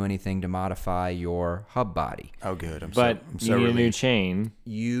need to do anything to modify your hub body. Oh, good. But you need a new chain.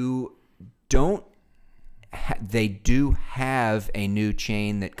 You don't. They do have a new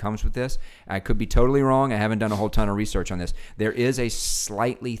chain that comes with this. I could be totally wrong. I haven't done a whole ton of research on this. There is a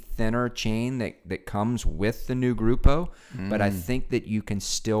slightly thinner chain that comes with the new Grupo, but I think that you can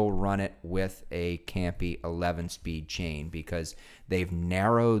still run it with a Campy 11-speed chain because they've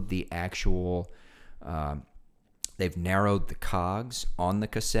narrowed the actual... They've narrowed the cogs on the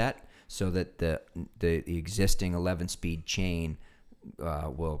cassette so that the existing 11-speed chain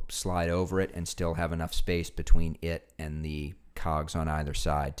will slide over it and still have enough space between it and the cogs on either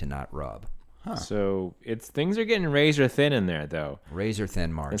side to not rub. Huh. So things are getting razor thin in there, though. Razor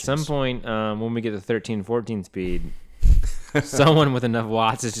thin margins. At some point, when we get to 13, 14 speed, someone with enough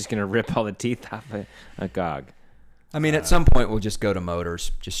watts is just going to rip all the teeth off a cog. I mean, at some point, we'll just go to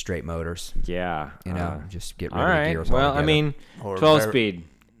motors, just straight motors. Yeah. Just get rid all of right. the gears Well, altogether. I mean, 12 speed.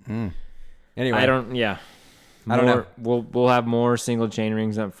 Anyway. I don't know. We'll have more single chain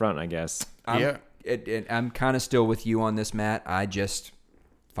rings up front, I guess. I'm kind of still with you on this, Matt. I just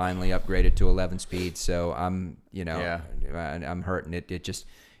finally upgraded to 11 speed, so I'm hurting.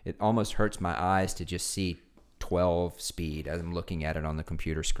 It almost hurts my eyes to just see 12 speed as I'm looking at it on the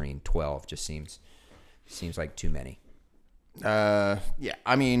computer screen. 12 just seems like too many. I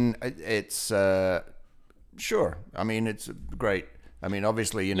mean, it's sure. I mean, it's great. I mean,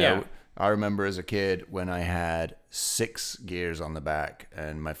 obviously, I remember as a kid when I had 6 gears on the back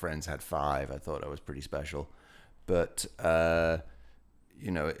and my friends had 5. I thought I was pretty special. But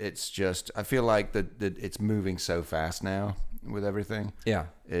it's just I feel like that it's moving so fast now with everything. Yeah,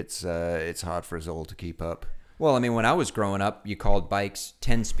 it's hard for us all to keep up. Well, I mean, when I was growing up, you called bikes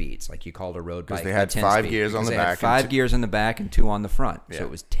 10 speeds, like you called a road bike. Because they had 5 gears on the back. 5 gears on the back and 2 on the front. Yeah. So it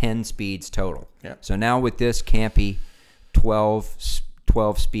was 10 speeds total. Yeah. So now with this Campy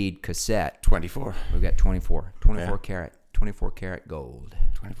 12-speed cassette. 24. We've got 24 karat gold.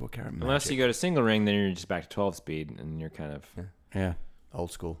 24 karat magic. Unless you go to single ring, then you're just back to 12 speed, and you're kind of... Yeah,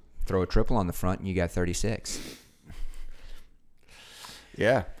 old school. Throw a triple on the front, and you got 36.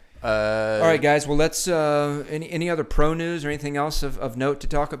 Yeah. All right, guys. Well, let's. Any other pro news or anything else of note to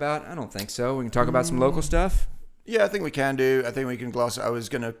talk about? I don't think so. We can talk about some local stuff. Yeah, I think we can do. I think we can gloss. I was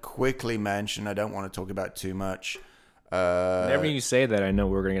going to quickly mention. I don't want to talk about too much. Whenever you say that, I know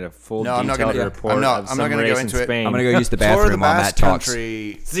we're going to get a full I'm not detailed gonna- report I'm not- of I'm some not gonna race go in into it. Spain. I'm going to go use the Tour of bathroom the while Matt Basque talks.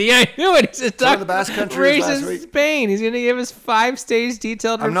 Country. See, I knew it. He's just Tour of talking the Basque Country race was last in week. Spain. He's going to give us 5-stage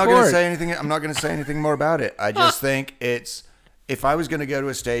detailed report. I'm not going to say anything. I'm not going to say anything more about it. I just think it's. If I was going to go to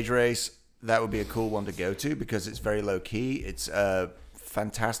a stage race, that would be a cool one to go to because it's very low key. It's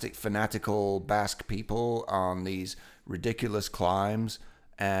fantastic, fanatical Basque people on these ridiculous climbs,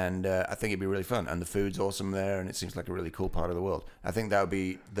 and I think it'd be really fun. And the food's awesome there, and it seems like a really cool part of the world. I think that would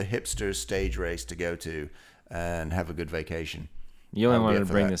be the hipsters stage race to go to. and have a good vacation. You only I'll be wanted up to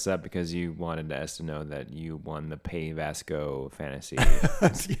for bring that. this up because you wanted us to know that you won the Pay Vasco fantasy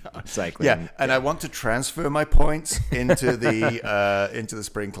cycling. Yeah, and I want to transfer my points into the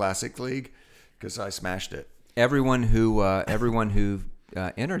Spring Classic League because I smashed it. Everyone who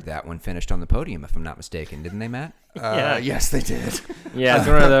entered that one finished on the podium, if I'm not mistaken, didn't they, Matt? Yeah. Yes, they did. Yeah, it's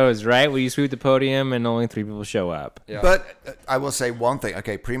one of those, right? Where you sweep the podium and only 3 people show up. Yeah. But I will say one thing.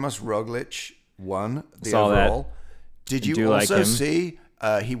 Okay, Primoz Roglic won the Saw that. overall. Did you Do like also him. see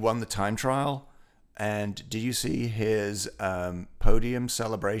he won the time trial? And did you see his podium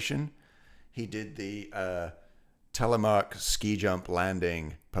celebration? He did the telemark ski jump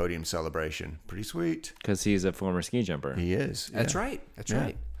landing podium celebration. Pretty sweet. Because he's a former ski jumper. He is. That's yeah. right. That's Yeah.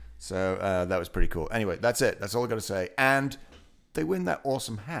 right. So that was pretty cool. Anyway, that's it. That's all I got to say. And they win that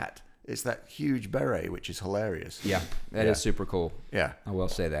awesome hat. It's that huge beret, which is hilarious. Yeah, that is super cool. Yeah. I will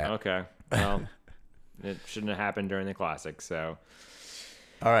say that. Okay. Well, it shouldn't have happened during the Classic, so...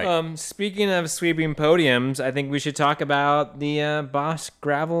 All right. Speaking of sweeping podiums, I think we should talk about the Boss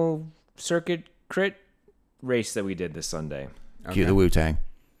Gravel Circuit Crit race that we did this Sunday. Cue the Wu-Tang.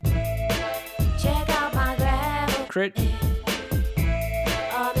 Check out my gravel. Crit.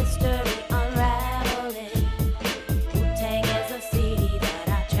 All this sturdy unraveling. Wu-Tang is a CD that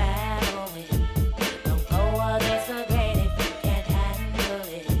I travel with. Don't go against the grain if you can't handle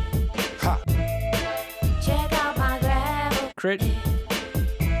it. Ha. Check out my gravel. Crit.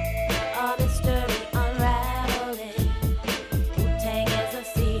 All this sturdy unraveling. Wu-Tang is a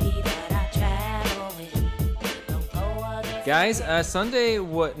CD that I travel with. Don't go against Guys, Sunday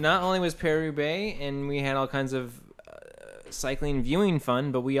not only was Paris-Roubaix and we had all kinds of cycling viewing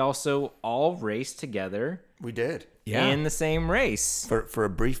fun, but we also all raced together We did. Yeah. in the same race. For a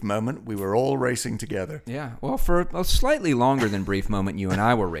brief moment, we were all racing together. Yeah. Well, for a slightly longer than brief moment, you and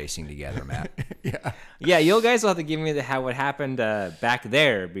I were racing together, Matt. Yeah. Yeah, you guys will have to give me what happened back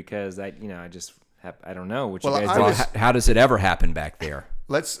there because I don't know what Well, you guys I did. Well, was- how does it ever happen back there?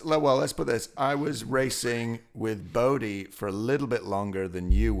 Let's put this. I was racing with Bodie for a little bit longer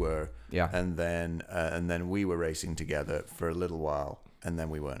than you were. Yeah. And then we were racing together for a little while, and then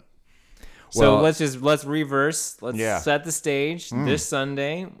we weren't. So Well- let's reverse. Let's Yeah. set the stage. This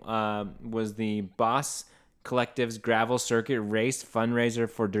Sunday was the Boss Collective's Gravel Circuit Race fundraiser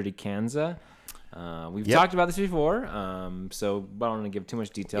for Dirty Kanza. We've Yep. talked about this before, so I don't want to give too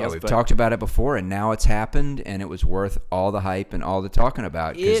much details. Yeah, we've but talked about it before, and now it's happened, and it was worth all the hype and all the talking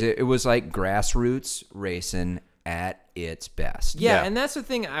about because it was like grassroots racing at its best. Yeah, Yeah. and that's the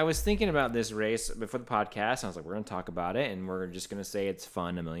thing. I was thinking about this race before the podcast. And I was like, we're going to talk about it, and we're just going to say it's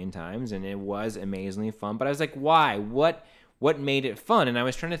fun a million times, and it was amazingly fun. But I was like, why? What made it fun? And I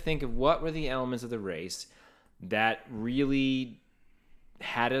was trying to think of what were the elements of the race that really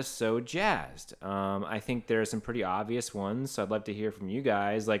had us so jazzed. I think there are some pretty obvious ones, so I'd love to hear from you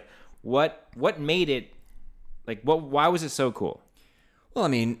guys. Like, what made it? Like, why was it so cool? Well,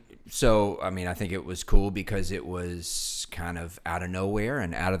 I think it was cool because it was kind of out of nowhere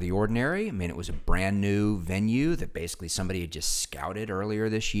and out of the ordinary. I mean, it was a brand new venue that basically somebody had just scouted earlier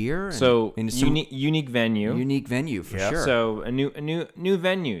this year. And, So and it's some unique venue. unique venue for sure. So new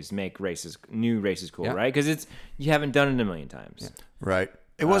venues make new races cool, Yeah. right? Because you haven't done it a million times. Right.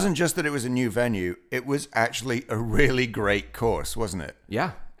 It wasn't just that it was a new venue. It was actually a really great course, wasn't it?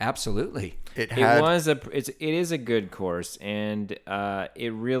 Yeah, absolutely. It had. It is a good course, and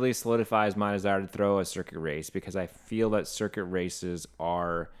it really solidifies my desire to throw a circuit race because I feel that circuit races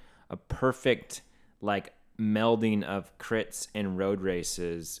are a perfect melding of crits and road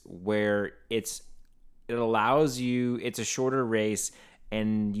races where it allows you. It's a shorter race.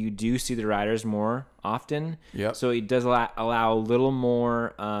 And you do see the riders more often. Yep. So it does allow a little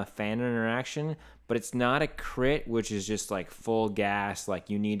more fan interaction, but it's not a crit, which is just full gas.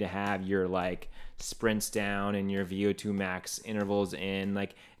 You need to have your sprints down and your VO2 max intervals in.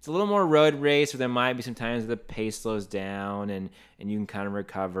 It's a little more road race, where there might be some times the pace slows down and you can kind of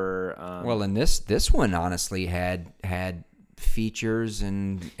recover. Well, and this one honestly had features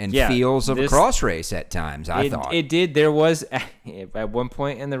and Yeah, feels of a this- cross race at times. I thought It did. There was at one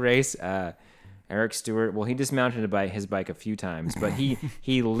point in the race, Eric Stewart. Well, he dismounted his bike a few times, but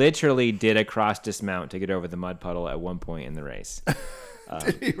he literally did a cross dismount to get over the mud puddle at one point in the race.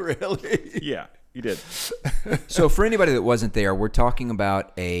 Did he really? Yeah, he did. So for anybody that wasn't there, we're talking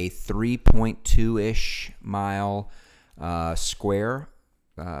about a 3.2-ish mile square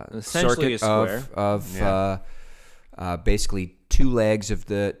Essentially circuit a square. of basically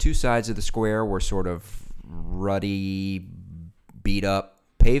two sides of the square were sort of ruddy, beat up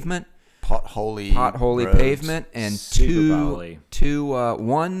pavement, Potholy potholy roads. pavement, and Super potholy.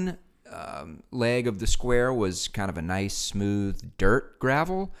 one leg of the square was kind of a nice, smooth dirt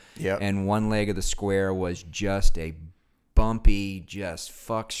gravel. Yep. And one leg of the square was just a bumpy, just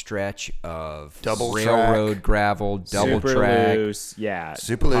fuck stretch of Double railroad track. gravel, double Super track. loose, yeah.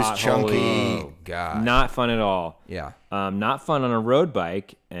 Super loose, Potholy. chunky. Oh, God. Not fun at all. Yeah. Not fun on a road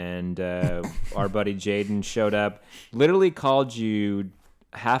bike. And our buddy Jaden showed up, literally called you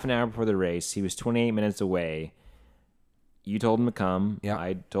half an hour before the race. He was 28 minutes away. You told him to come. Yeah.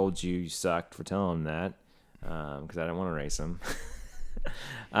 I told you sucked for telling him that because I didn't want to race him.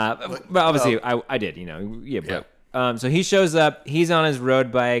 But obviously, I did, you know. Yeah, but, so he shows up. He's on his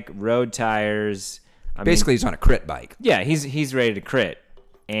road bike, road tires. Basically, he's on a crit bike. Yeah, he's ready to crit.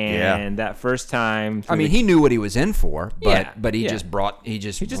 And that first time, I mean, he knew what he was in for, but he yeah. just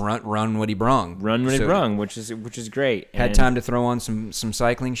run what he brung. run when he brung, which is great. Had And time to throw on some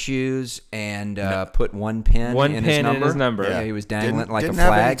cycling shoes and put one pin in his number. Yeah, he was dangling like a Didn't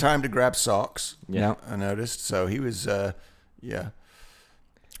have any flag. time to grab socks. Yeah. I noticed. So he was, yeah.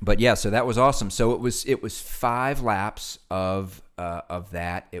 But yeah, so that was awesome. So it was 5 laps of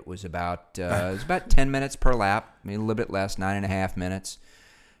that. It was about 10 minutes per lap, maybe a little bit less, 9.5 minutes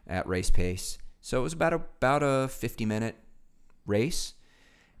at race pace. So it was about a 50-minute race.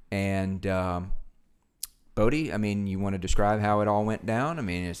 And Bodie, I mean, you want to describe how it all went down? I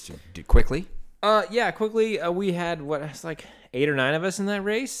mean, it's quickly. Yeah, quickly. We had it's like 8 or 9 of us in that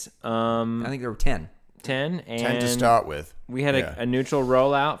race. I think there were 10. 10 and 10 to start with. We had a neutral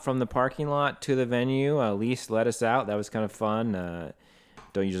rollout from the parking lot to the venue. Lise let us out. That was kind of fun.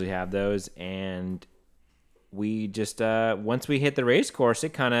 Don't usually have those. And we just, once we hit the race course, it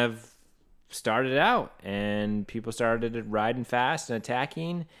kind of started out. And people started riding fast and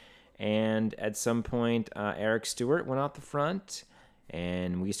attacking. And at some point, Eric Stewart went out the front.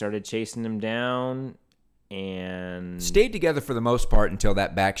 And we started chasing him down. And Stayed together for the most part until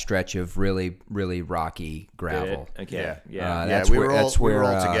that backstretch of really, really rocky gravel. Okay. Yeah. That's we where- were all that's where,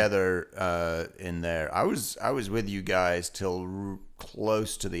 together in there. I was with you guys till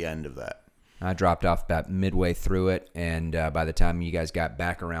close to the end of that. I dropped off about midway through it, and by the time you guys got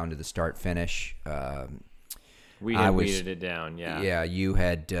back around to the start finish, we had weeded it down. Yeah, you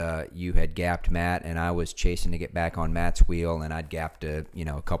had gapped Matt, and I was chasing to get back on Matt's wheel, and I'd gapped a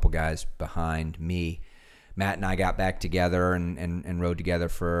couple guys behind me. Matt and I got back together and rode together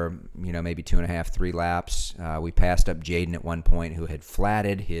for maybe 2.5, 3 laps. We passed up Jaden at one point, who had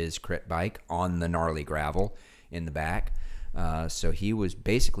flatted his crit bike on the gnarly gravel in the back. So he was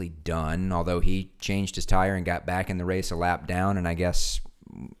basically done, although he changed his tire and got back in the race a lap down, and I guess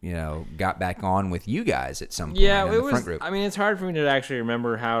got back on with you guys at some point in the front group. I mean, it's hard for me to actually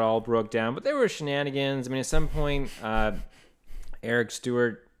remember how it all broke down, but there were shenanigans. I mean, at some point, Eric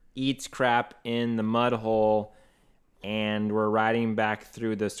Stewart eats crap in the mud hole, and we're riding back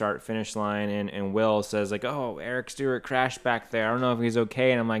through the start-finish line, and Will says, like, oh, Eric Stewart crashed back there. I don't know if he's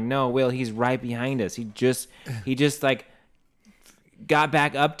okay. And I'm like, no, Will, he's right behind us. He just like got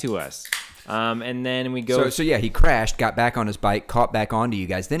back up to us. And then we go. So yeah, he crashed, got back on his bike, caught back onto you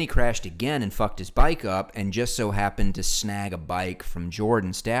guys. Then he crashed again and fucked his bike up, and just so happened to snag a bike from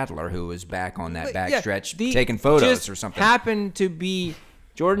Jordan Stadler, who was back on that backstretch taking photos or something.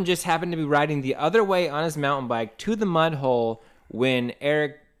 Jordan just happened to be riding the other way on his mountain bike to the mud hole when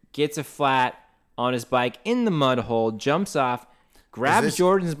Eric gets a flat on his bike in the mud hole, jumps off, grabs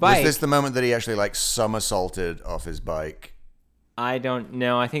Jordan's bike. Was this the moment that he actually somersaulted off his bike? I don't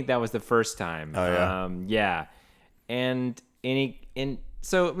know. I think that was the first time. Oh, yeah? Yeah.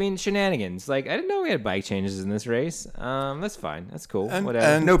 So, I mean, shenanigans. Like, I didn't know we had bike changes in this race. That's fine. That's cool. Whatever.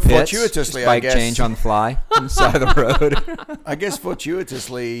 And No pits, fortuitously, just bike I guess, change on the fly on the side of the road. I guess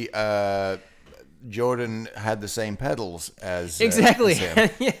fortuitously, Jordan had the same pedals as Exactly. as him.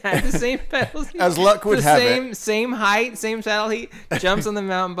 Yeah, the same pedals. As luck would have it. Same height, same saddle heat. Jumps on the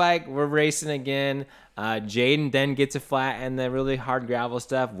mountain bike. We're racing again. Jaden then gets a flat and the really hard gravel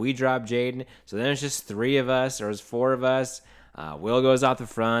stuff. We drop Jaden. So then it's just 3 of us, or it's 4 of us. Will goes out the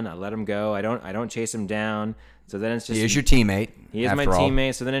front. I let him go. I don't chase him down. So then it's just He is your teammate. He is my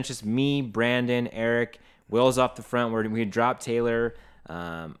teammate. So then it's just me, Brandon, Eric. Will's off the front where we drop Taylor.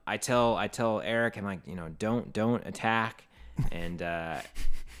 I tell Eric, I'm like, don't attack, and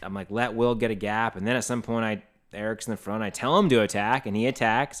I'm like, let Will get a gap. And then at some point, Eric's in the front. I tell him to attack, and he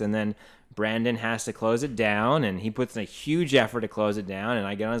attacks, and then Brandon has to close it down, and he puts in a huge effort to close it down, and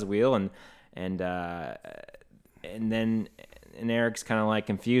I get on his wheel, and then Eric's kind of like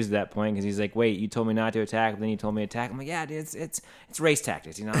confused at that point because he's like, wait, you told me not to attack, but then you told me to attack. I'm like, yeah, dude, it's race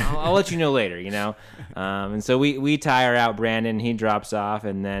tactics, I'll let you know later, and so we tire out Brandon, he drops off,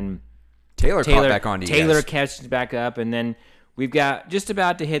 and then Taylor caught back onto you Taylor guys. catches back up, and then we've got just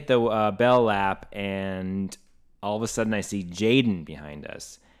about to hit the bell lap, and all of a sudden I see Jaden behind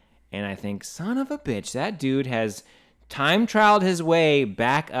us. And I think, son of a bitch, that dude has time trialed his way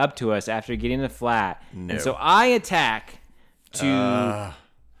back up to us after getting the flat. No. And so I attack to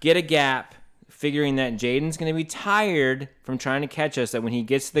get a gap, figuring that Jaden's going to be tired from trying to catch us, that when he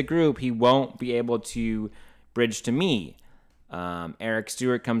gets to the group, he won't be able to bridge to me. Eric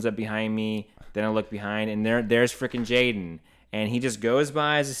Stewart comes up behind me. Then I look behind, and there's freaking Jaden. And he just goes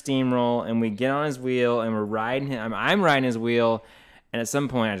by as a steamroll, and we get on his wheel, and we're riding him. I'm riding his wheel, and at some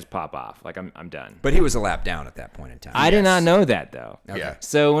point I just pop off. Like, I'm done. But he was a lap down at that point in time. I did not know that, though. Okay. Yeah.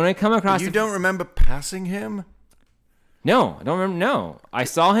 So when I come across... You don't remember passing him? No, I don't remember. No. I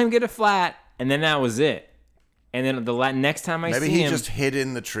saw him get a flat, and then that was it. And then the next time I Maybe see he him... just hid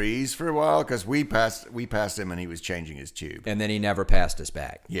in the trees for a while because we passed him and he was changing his tube. And then he never passed us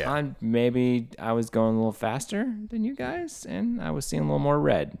back. Yeah. Maybe I was going a little faster than you guys, and I was seeing a little more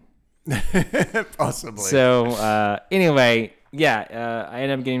red. Possibly. So anyway, yeah, I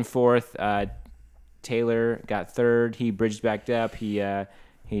ended up getting fourth. Taylor got third. He bridged back up. He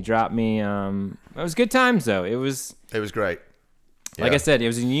dropped me. It was good times though. It was great. like Yeah. I said, it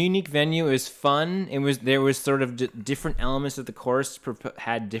was a unique venue. It was fun. There was sort of different elements of the course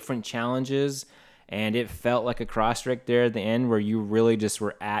had different challenges, and it felt like a cross track there at the end where you really just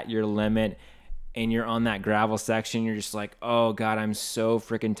were at your limit. And you're on that gravel section, you're just like, oh, God, I'm so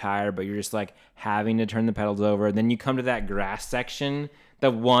freaking tired. But you're just like having to turn the pedals over. Then you come to that grass section,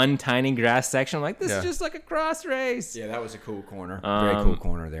 the one tiny grass section. I'm like, this is just like a cross race. Yeah, that was a cool corner. Very cool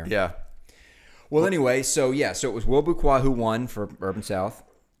corner there. Yeah. Well, anyway, so it was Will Bouquois who won for Urban South,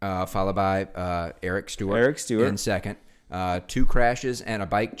 followed by Eric Stewart. In second. 2 crashes and a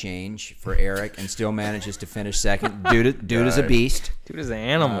bike change for Eric, and still manages to finish second. Dude is a beast. Dude is an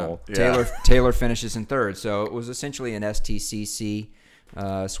animal. Taylor finishes in third. So it was essentially an STCC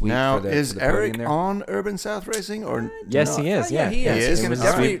sweep Now, for the is for the podium Eric there. on Urban South Racing or Yes, not? he is. Yeah, he is. He is? It was All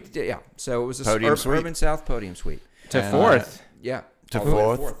right. definitely, yeah. So it was a Podium sweep. Urban South podium sweep. To fourth. Yeah. To all the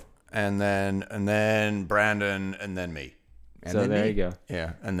way to fourth, and then Brandon, and then me. And So then there me. you go.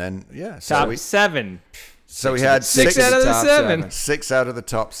 Yeah, and then Top 7. So we had Six out of the top 7. 6 out of the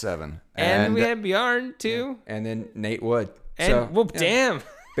top 7, And we had Bjorn, too. And then Nate Wood. And, So, well, yeah. damn.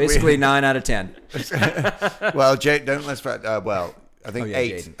 Basically 9 out of 10. well, Jake, don't let's. Well, I think Oh, yeah,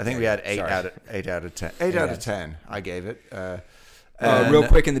 8. Jaden. I think Yeah, we had yeah. 8 Sorry. out of 8 out of 10. 8 out of 10. I gave it. Real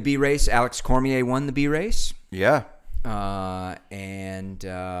quick in the B race, Alex Cormier won the B race. Yeah. And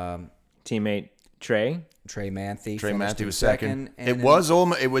Teammate Trey. Trey Manthe. Trey finished Matthew in was second. and It then- was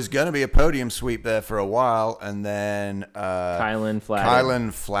almost. It was going to be a podium sweep there for a while, and then Kylan flatted.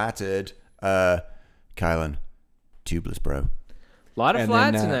 Kylan flatted. Kylan, tubeless, bro. A lot of and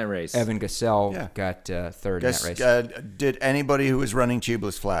flats then, in that race. Evan Gassell Yeah. got third Guess, in that race. did anybody who was running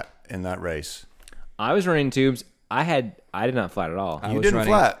tubeless flat in that race? I was running tubes. I did not flat at all. I You was didn't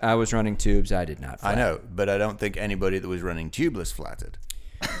running, flat. I was running tubes. I did not flat. I know, but I don't think anybody that was running tubeless flatted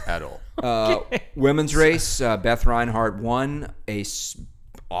at all. Women's race, Beth Reinhardt won a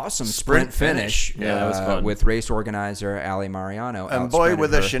awesome sprint finish. Yeah, that was fun. With race organizer Ali Mariano. And boy, were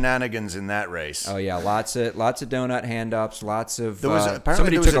there her. shenanigans in that race. Oh yeah, lots of donut hand ups, lots of. There was apparently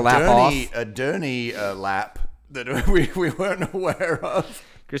somebody there was took a lap off. a Durney lap that we weren't aware of.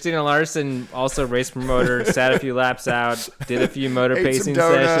 Christina Larson, also race promoter, sat a few laps out, did a few motor Ate some pacing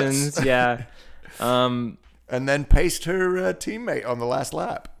donuts. sessions. Yeah. And then paced her teammate on the last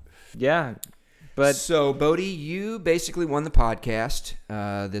lap. Yeah. But So, Bodie, you basically won the podcast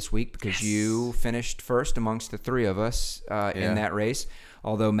this week because you finished first amongst the three of us in that race.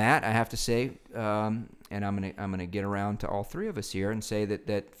 Although, Matt, I have to say, and I'm gonna get around to all three of us here and say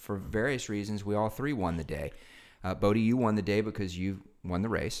that for various reasons, we all three won the day. Bodie, you won the day because you won the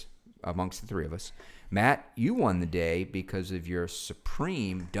race amongst the three of us. Matt, you won the day because of your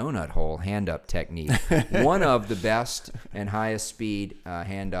supreme donut hole hand-up technique. One of the best and highest speed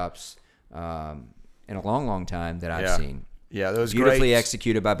hand-ups in a long, long time that I've seen. Yeah, that was Beautifully great.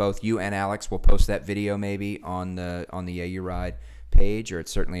 executed by both you and Alex. We'll post that video maybe on the Yeah You Ride page, or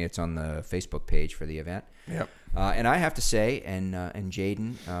it's on the Facebook page for the event. Yep. And I have to say, and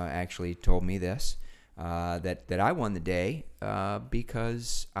Jaden actually told me this, that I won the day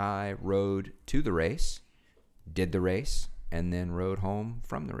because I rode to the race, did the race, and then rode home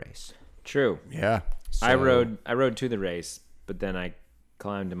from the race. true. Yeah. So, I rode to the race, but then I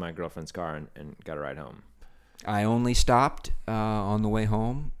climbed in my girlfriend's car and got a ride home. I only stopped on the way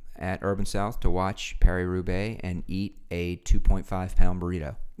home at Urban South to watch Paris-Roubaix and eat a 2.5-pound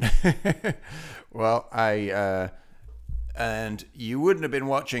burrito. Well, I And you wouldn't have been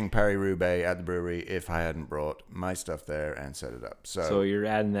watching Paris-Roubaix at the brewery if I hadn't brought my stuff there and set it up. So you're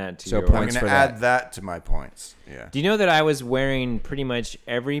adding that to So your... I'm points going to for add that. that to my points. Yeah. Do you know that I was wearing pretty much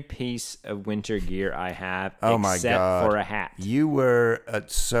every piece of winter gear I have Oh my except God. for a hat? You were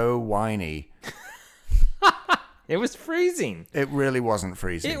so whiny. It was freezing. It really wasn't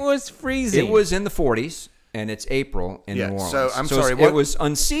freezing. It was freezing. It was in the 40s, and it's April in Yeah, New Orleans. so I'm it's- sorry, It what- was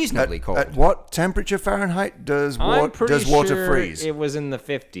unseasonably cold. At what temperature Fahrenheit does I'm pretty water sure freeze? it was in the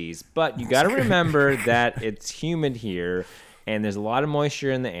 50s, but you got to remember that it's humid here, and there's a lot of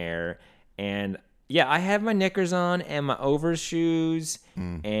moisture in the air. And yeah, I have my knickers on and my overshoes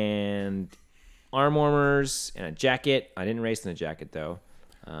and arm warmers and a jacket. I didn't race in a jacket though.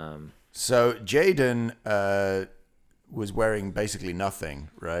 So Jaden was wearing basically nothing,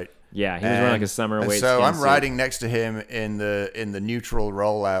 right? Yeah, he was wearing like a summer and weight. so I'm riding next to him in the neutral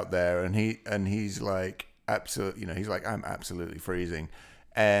rollout there, and he's like absolutely, he's like, I'm absolutely freezing.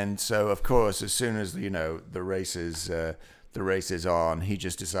 And so of course, as soon as the race is on, he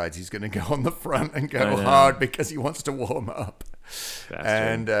just decides he's going to go on the front and go hard because he wants to warm up. Bastard.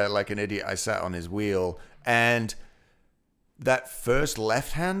 And like an idiot, I sat on his wheel, and that first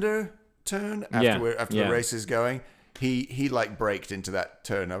left-hander turn after the race is going, he like braked into that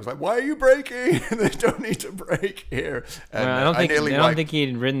turn. I was like, "Why are you braking? They don't need to brake here." And Well, I don't think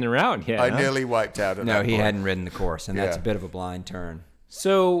he'd ridden the route yet. I huh? nearly wiped out. At no, that he point. hadn't ridden the course, and that's a Yeah. bit of a blind turn.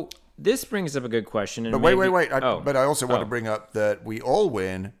 So this brings up a good question. And But maybe, wait. But I also want Oh. to bring up that we all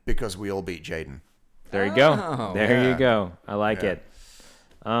win because we all beat Jaden. There you go. Oh, There yeah. you go. I like Yeah.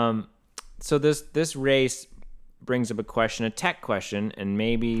 it. So this race brings up a question, a tech question, and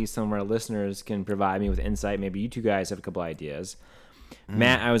maybe some of our listeners can provide me with insight. Maybe you two guys have a couple ideas.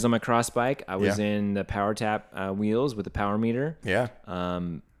 Matt, I was on my cross bike. I was Yeah. in the power tap wheels with the power meter. Yeah,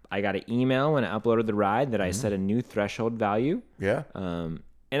 I got an email when I uploaded the ride that I set a new threshold value. yeah.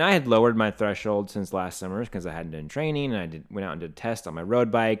 And I had lowered my threshold since last summer because I hadn't done training, and I went out and did a test on my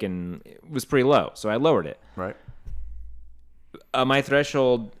road bike, and it was pretty low, so I lowered it. Right. My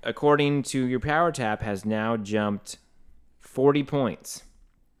threshold, according to your power tap, has now jumped 40 points,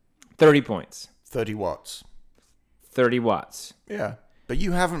 30 points, 30 watts. 30 watts. Yeah. But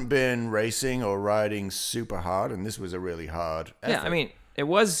you haven't been racing or riding super hard, and this was a really hard effort. Yeah, I mean, it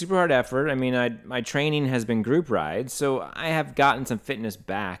was a super hard effort. I mean, my training has been group rides, so I have gotten some fitness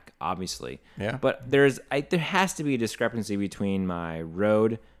back, obviously. Yeah. But there has to be a discrepancy between my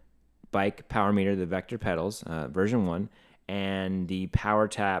road bike power meter, the Vector pedals, version 1, and the power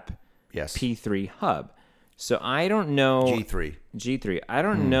tap Yes. P3 hub. So I don't know G3. I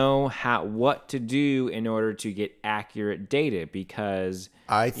don't know what to do in order to get accurate data because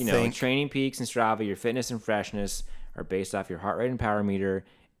Training Peaks and Strava, your fitness and freshness are based off your heart rate and power meter,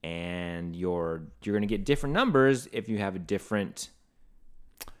 and you're going to get different numbers if you have a different.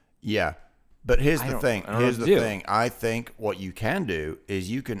 Yeah. But here's the thing. I don't know what to do. I think what you can do is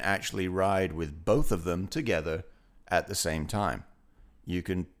you can actually ride with both of them together at the same time. You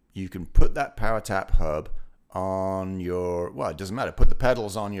can put that power tap hub on your, well, it doesn't matter. Put the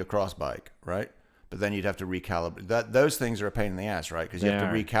pedals on your cross bike, right? But then you'd have to recalibrate. Those things are a pain in the ass, right? Because you have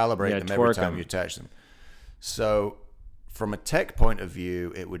to recalibrate them every time you attach them. So from a tech point of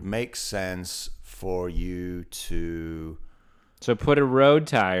view, it would make sense for you to... So put a road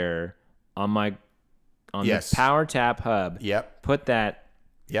tire on the power tap hub. Yep. Put that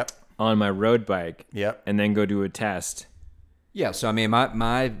Yep. on my road bike. Yep. And then go do a test. Yeah, so I mean,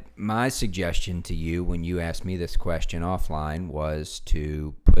 my suggestion to you when you asked me this question offline was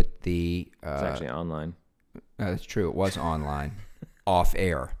to put the. It's actually online. That's true. It was online, off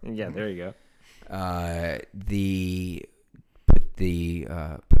air. Yeah, there you go.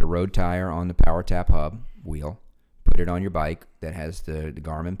 Put a road tire on the power tap hub wheel. Put it on your bike that has the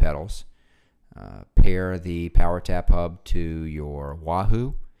Garmin pedals. Pair the power tap hub to your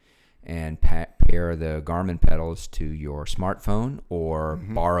Wahoo. And pair the Garmin pedals to your smartphone, or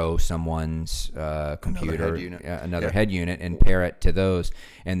borrow someone's computer, another head unit, and pair it to those,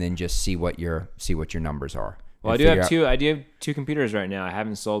 and then just see what your numbers are. Well, I do have two computers right now. I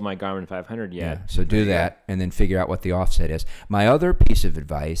haven't sold my Garmin 500 yet. Yeah, so do that, and then figure out what the offset is. My other piece of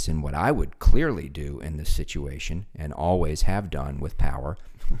advice, and what I would clearly do in this situation, and always have done with power,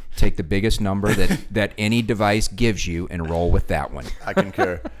 take the biggest number that any device gives you and roll with that one. I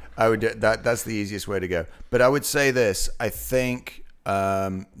concur. I would that's the easiest way to go. But I would say this. I think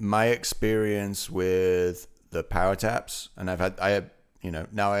my experience with the power taps, and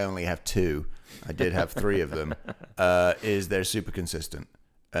now I only have 2. I did have 3 of them. Is they're super consistent,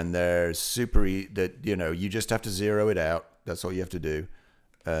 and they're super you just have to zero it out. That's all you have to do,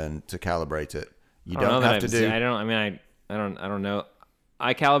 and to calibrate it. You don't have to do. I don't know.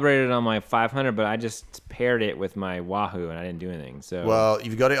 I calibrated it on my 500, but I just paired it with my Wahoo, and I didn't do anything. So Well,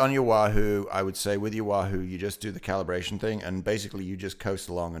 you've got it on your Wahoo. I would say with your Wahoo, you just do the calibration thing, and basically you just coast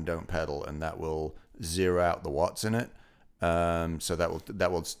along and don't pedal, and that will zero out the watts in it. So that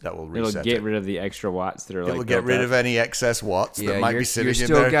will reset. it'll get rid of the extra watts that are It will get rid of any excess watts that might be sitting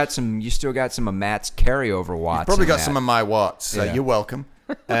in there. You still got some of Matt's carryover watts. Probably got in some that. of my watts. So you're welcome.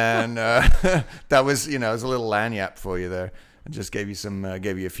 And that was, it was a little lanyap for you there. I just gave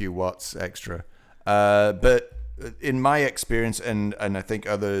you a few watts extra. But in my experience, and I think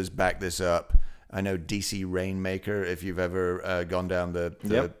others back this up, I know DC Rainmaker, if you've ever gone down the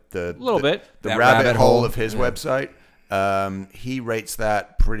rabbit hole of his website, he rates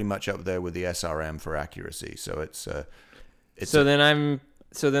that pretty much up there with the SRM for accuracy. So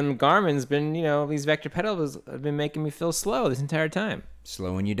then Garmin's been, these vector pedals have been making me feel slow this entire time.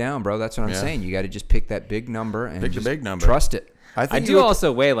 Slowing you down, bro. That's what I'm saying. You got to just pick that big number and Pick the just big number. trust it. I do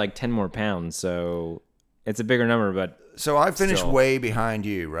also weigh like 10 more pounds, so it's a bigger number, but So I finished still. way behind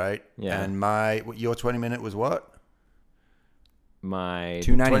you, right? Yeah. And your 20 minute was what? my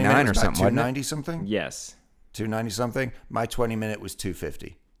 299 or something, wasn't it? 290 something? yes. 290 something. My 20 minute was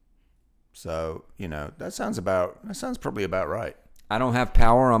 250. So, that sounds probably about right. I don't have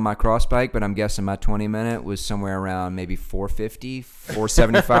power on my cross bike, but I'm guessing my 20 minute was somewhere around maybe 450,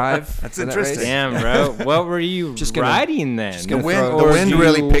 475. That's for that interesting. race. Damn, bro. What were you riding then? The gonna wind, throw- the or wind do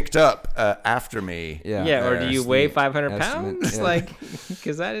really you- picked up after me. Yeah, or do you that's weigh the 500 estimate, pounds? yeah. Like,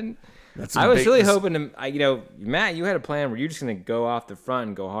 because I didn't. That's I was really hoping to, Matt, you had a plan where you're just going to go off the front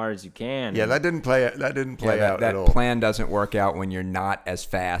and go hard as you can. Yeah, that didn't play out That at all. plan doesn't work out when you're not as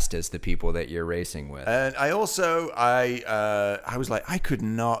fast as the people that you're racing with. And I also, I was like, I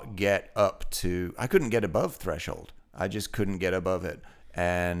couldn't get above threshold. I just couldn't get above it.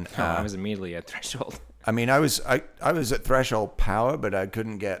 And I was immediately at threshold. I mean, I was at threshold power, but I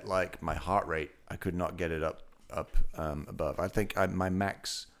couldn't get like my heart rate. I could not get it up above. I think my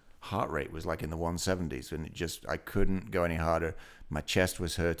max heart rate was like in the 170s, and I couldn't go any harder. My chest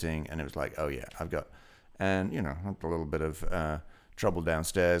was hurting, and it was like, oh yeah, and I had a little bit of trouble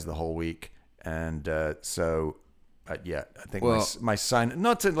downstairs the whole week, and I think my sign,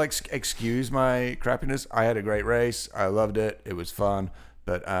 not to like excuse my crappiness. I had a great race. I loved it. It was fun,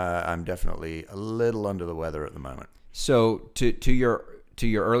 but I'm definitely a little under the weather at the moment. So to your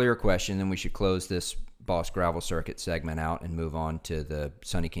earlier question, then we should close this Boss Gravel Circuit segment out and move on to the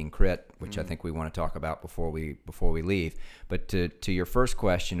Sunny King Crit, which I think we want to talk about before we leave. But to your first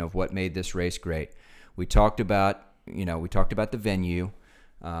question of what made this race great, we talked about the venue.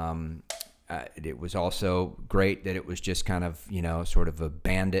 It was also great that it was just kind of sort of a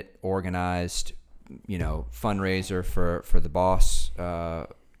bandit organized fundraiser for the Boss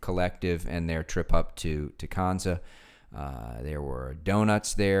Collective and their trip up to Kanza. There were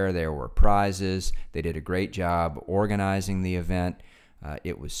donuts there. There were prizes. They did a great job organizing the event.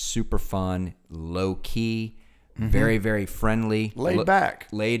 It was super fun, low key, very, very friendly, Laid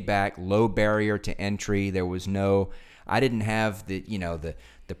back, low barrier to entry. There was I didn't have the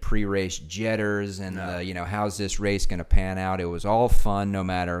pre-race jitters and how's this race going to pan out. It was all fun, no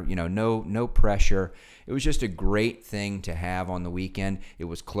matter no pressure. It was just a great thing to have on the weekend. It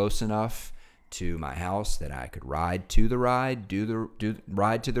was close enough to my house that I could ride to the ride,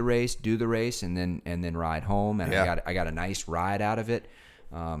 ride to the race, do the race, and then ride home. And I got a nice ride out of it.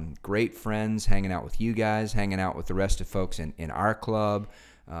 Great friends, hanging out with you guys, hanging out with the rest of folks in our club,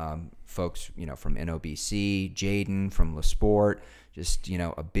 folks from NOBC, Jaden from Le Sport, just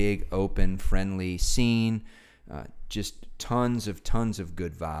a big open friendly scene, just tons of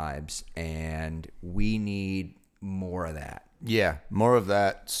good vibes, and we need more of that. Yeah, more of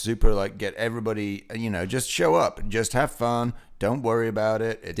that. Super, like, get everybody, just show up. Just have fun. Don't worry about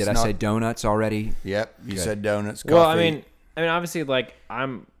it. Did I say donuts already? Yep, you said donuts, coffee. Well, I mean, obviously, like,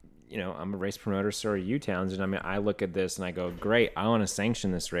 I'm a race promoter, so are you, Townsend. I look at this and I go, great, I want to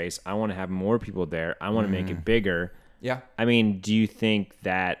sanction this race. I want to have more people there. I want to make it bigger. Yeah. Do you think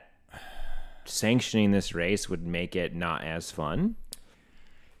that sanctioning this race would make it not as fun?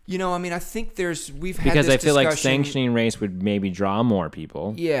 I think we've had because this I feel like discussion. sanctioning race would maybe draw more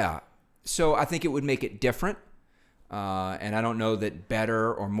people. Yeah. So I think it would make it different. And I don't know that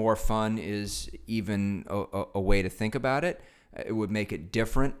better or more fun is even a way to think about it. It would make it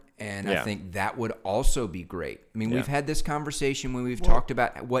different. And I think that would also be great. We've had this conversation when we've talked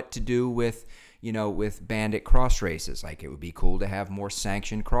about what to do with bandit cross races. Like, it would be cool to have more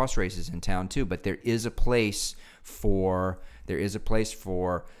sanctioned cross races in town too. But there is a place for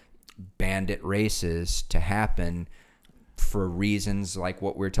bandit races to happen for reasons like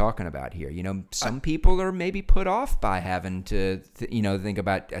what we're talking about here. Some people are maybe put off by having to, think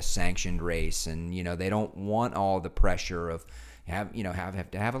about a sanctioned race, and they don't want all the pressure of have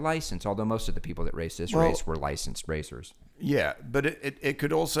to have a license. Although most of the people that race this race were licensed racers. Yeah, but it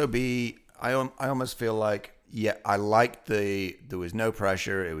could also be. I almost feel like I liked there was no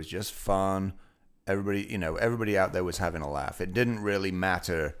pressure. It was just fun. Everybody out there was having a laugh. It didn't really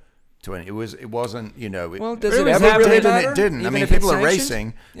matter. It wasn't. Well, does it ever really matter? It didn't. Even I mean, if people it's are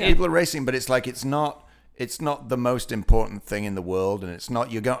racing. Yeah. People are racing, but it's like it's not the most important thing in the world, and it's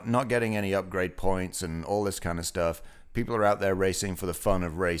not. You're not getting any upgrade points and all this kind of stuff. People are out there racing for the fun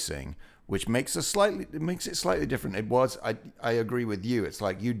of racing, which makes it slightly different. I agree with you. It's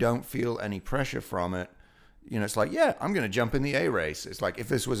like you don't feel any pressure from it. It's like, yeah, I'm going to jump in the A race. It's like if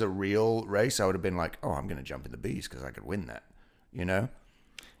this was a real race, I would have been like, oh, I'm going to jump in the Bs because I could win that.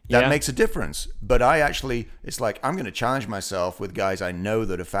 That makes a difference. But it's like I'm going to challenge myself with guys I know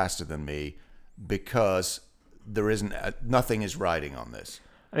that are faster than me because nothing is riding on this.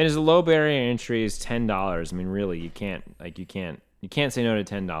 I mean, as a low barrier entry is $10. I mean, really, you can't say no to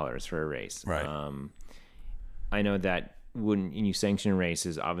 $10 for a race. Right. I know that when you sanction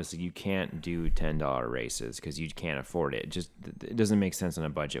races, obviously you can't do $10 races because you can't afford it. It doesn't make sense on a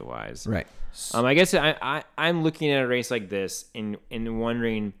budget wise. Right. I guess I'm looking at a race like this and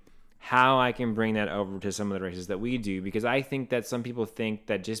wondering how I can bring that over to some of the races that we do, because I think that some people think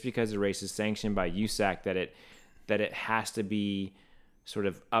that just because the race is sanctioned by USAC that it has to be sort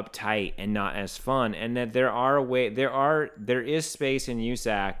of uptight and not as fun, and that there is space in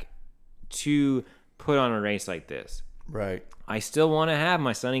USAC to put on a race like this. Right. I still want to have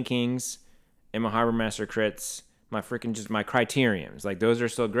my Sunny Kings and my Harbor Master crits, my criteriums. Like those are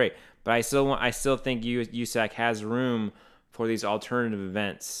still great, but I still think USAC has room for these alternative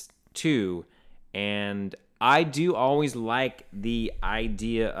events too. And I do always like the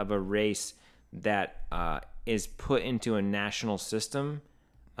idea of a race that is put into a national system,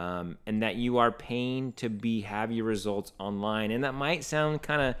 and that you are paying to have your results online. And that might sound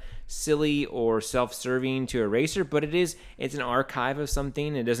kind of silly or self-serving to a racer, but it's an archive of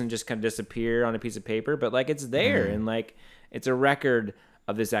something. It doesn't just kind of disappear on a piece of paper, but like it's there, and like it's a record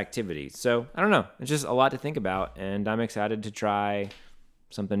of this activity. So I don't know. It's just a lot to think about, and I'm excited to try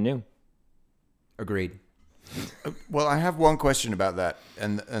something new. Agreed. Well, I have one question about that,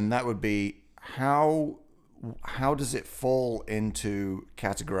 and that would be how does it fall into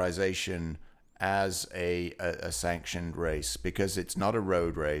categorization as a sanctioned race? Because it's not a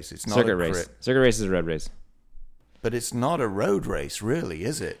road race. It's not circuit race. Circuit race is a road race. But it's not a road race, really,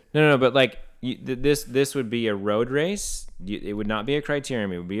 is it? No. But like this would be a road race. It would not be a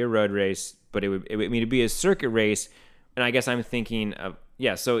criterium. It would be a road race, but it would be a circuit race. And I guess I'm thinking of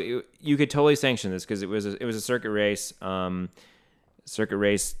So you could totally sanction this because it was a circuit race. Circuit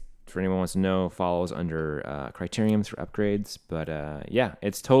race, for anyone who wants to know, follows under criteriums for upgrades. But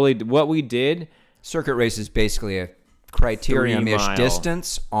it's totally what we did. Circuit race is basically a criterium-ish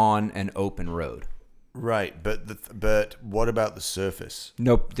distance on an open road. Right, but what about the surface?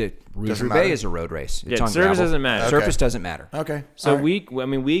 Nope, the Roubaix is a road race. It's on surface gravel. doesn't matter. Okay. Surface doesn't matter. Okay. So we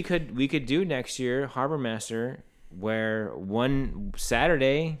could do next year Harbor Master, where one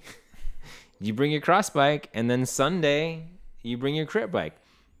Saturday you bring your cross bike and then Sunday you bring your crit bike.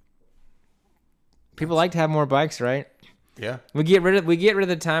 People like to have more bikes, right? Yeah. We get rid of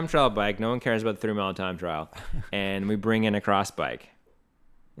the time trial bike. No one cares about the 3-mile time trial, and we bring in a cross bike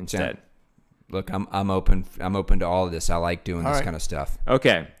instead. Look, I'm open to all of this. I like doing this kind of stuff.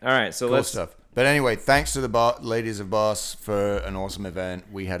 Okay. All right. So cool stuff. But anyway, thanks to the ladies of Boss for an awesome event.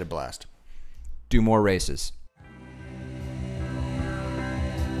 We had a blast. Do more races.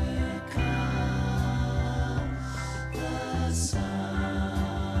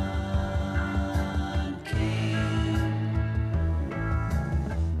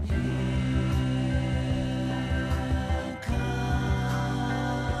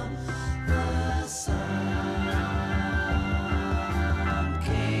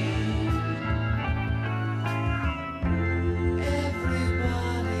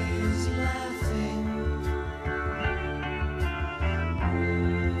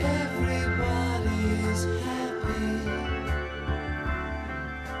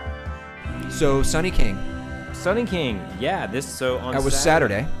 So Sunny King, yeah. That was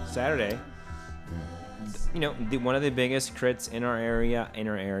Saturday. Saturday. One of the biggest crits in our area.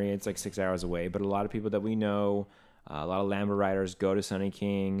 It's like 6 hours away, but a lot of people that we know, a lot of Lambert riders go to Sunny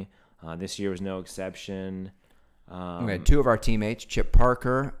King. This year was no exception. We had two of our teammates, Chip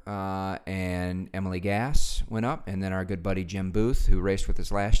Parker and Emily Gass, went up, and then our good buddy Jim Booth, who raced with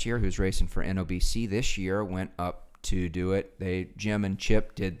us last year, who's racing for NOBC this year, went up to do it. Jim and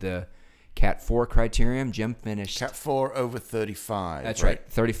Chip did the Cat 4 criterium. Jim finished Cat 4 over 35. That's right.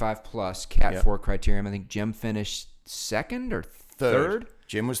 35 plus Cat 4 criterium. I think Jim finished second or third.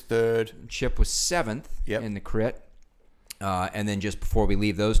 Jim was third. Chip was seventh in the crit. And then just before we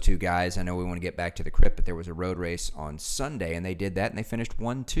leave those two guys, I know we want to get back to the crit, but there was a road race on Sunday, and they did that, and they finished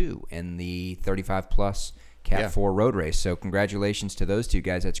 1-2 in the 35 plus Cat 4 road race. So congratulations to those two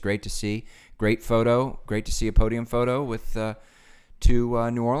guys. That's great to see. Great photo. Great to see a podium photo with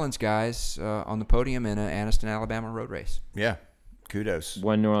two New Orleans guys on the podium in an Anniston, Alabama road race. Yeah. Kudos.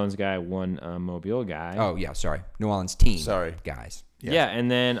 One New Orleans guy, one Mobile guy. Oh, yeah, sorry. New Orleans team guys. Yeah, and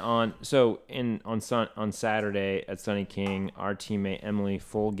then on Saturday at Sunny King, our teammate Emily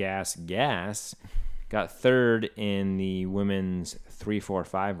Full Gas got third in the women's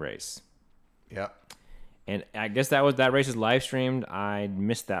 3-4-5 race. Yeah. And I guess that race is live streamed. I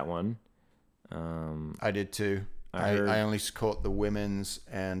missed that one. I did too. I only caught the women's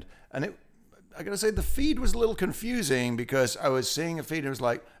and it. I gotta say the feed was a little confusing because I was seeing a feed and it was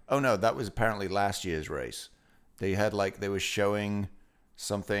like, oh no, that was apparently last year's race. They were showing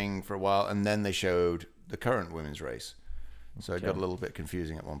something for a while and then they showed the current women's race. So it got a little bit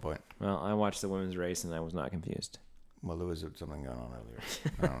confusing at one point. Well, I watched the women's race and I was not confused. Well, there was something going on earlier.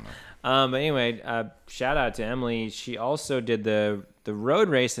 I don't know. But anyway, shout out to Emily. She also did the road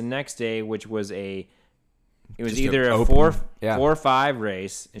race the next day, which was either a 4-5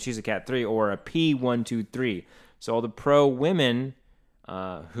 race, and she's a Cat 3, or a P1-2-3. So all the pro women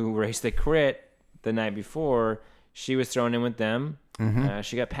who raced the crit the night before, she was thrown in with them. Mm-hmm.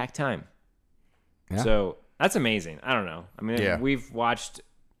 She got pack time. Yeah. So that's amazing. I don't know. I mean, we've watched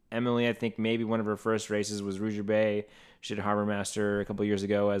Emily. I think maybe one of her first races was Roubaix. She did Harbor Master a couple years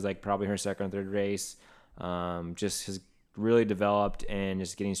ago as like probably her second or third race. Just has really developed and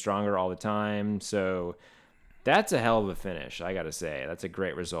just getting stronger all the time. So that's a hell of a finish, I got to say. That's a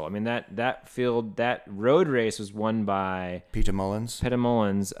great result. I mean, that road race was won by Peter Mullins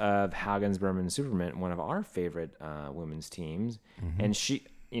of Hagens Berman Superman, one of our favorite women's teams. Mm-hmm. And she,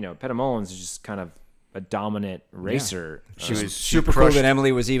 Peter Mullins is just kind of a dominant racer. Yeah. She was super cool that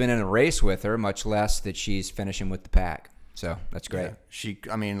Emily was even in a race with her, much less that she's finishing with the pack. So that's great.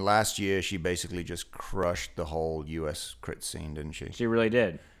 Yeah. Last year she basically just crushed the whole U.S. crit scene, didn't she? She really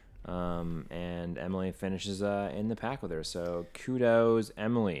did. And Emily finishes in the pack with her. So kudos,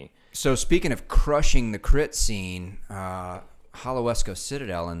 Emily. So speaking of crushing the crit scene, Holowesko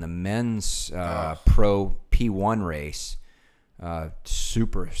Citadel in the men's pro P1 race,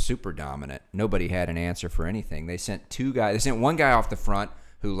 super dominant. Nobody had an answer for anything. They sent one guy off the front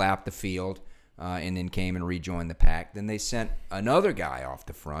who lapped the field and then came and rejoined the pack. Then they sent another guy off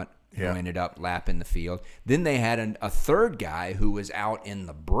the front who ended up lapping the field. Then they had a third guy who was out in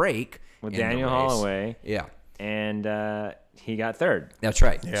the break with Daniel Holloway. Yeah. And he got third. That's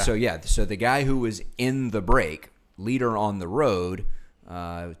right. Yeah. So the guy who was in the break, leader on the road,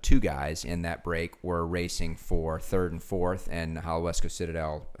 two guys in that break were racing for third and fourth, and Holowesko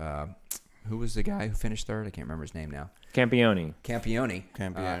Citadel, who was the guy who finished third? I can't remember his name now. Campione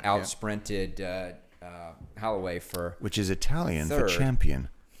out-sprinted Holloway for which is Italian third. For champion.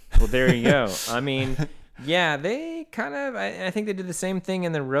 Well, there you go. I mean, yeah, they kind of. I think they did the same thing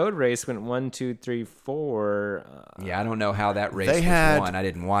in the road race. Went 1, 2, 3, 4. Yeah, I don't know how that race was won. I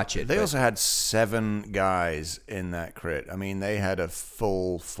didn't watch it. They also had 7 guys in that crit. I mean, they had a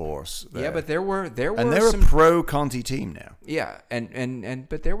full force there. Yeah, but there were and they're a pro Conti team now. Yeah,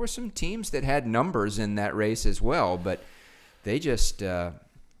 but there were some teams that had numbers in that race as well, but they just.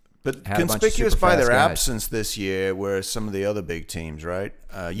 But conspicuous by their absence this year were some of the other big teams, right?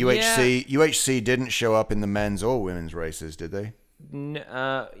 UHC didn't show up in the men's or women's races, did they?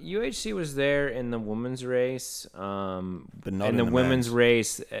 UHC was there in the women's race. But not in the women's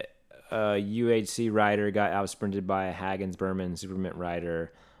race, UHC rider got out-sprinted by a Hagens Berman Supermint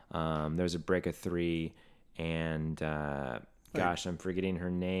rider. There was a break of 3, and gosh, I'm forgetting her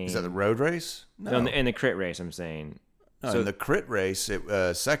name. Is that the road race? No, in the crit race, I'm saying. No, in the crit race,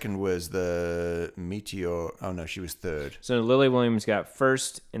 second was the Meteor. Oh, no, she was third. So Lily Williams got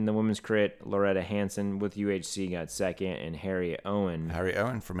first in the women's crit. Loretta Hansen with UHC got second. And Harry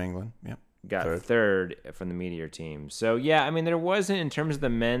Owen from England, got third from the Meteor team. So, yeah, I mean, there wasn't, in terms of the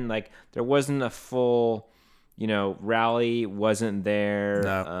men, like, there wasn't a full, rally wasn't there.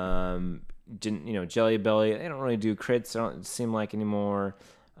 No. Jelly Belly, they don't really do crits, I don't seem like anymore.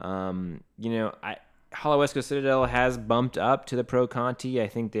 Holowesko Citadel has bumped up to the Pro Conti. I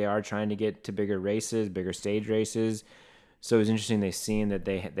think they are trying to get to bigger races, bigger stage races. So it was interesting. They seen that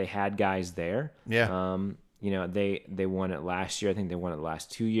they had guys there. Yeah. They won it last year. I think they won it the last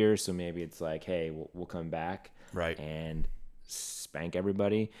 2 years. So maybe it's like, hey, we'll come back. Right. and spank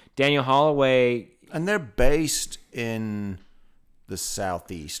everybody. Daniel Holloway, And they're based in the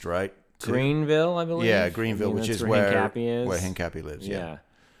southeast, right? too? Greenville, I believe. Yeah, Greenville, which that's is where Hincapie is. where Hincapie lives. Yeah.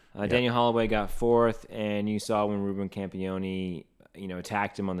 Daniel Holloway got fourth, and you saw when Ruben Campione,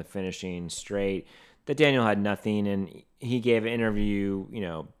 attacked him on the finishing straight, that Daniel had nothing, and he gave an interview,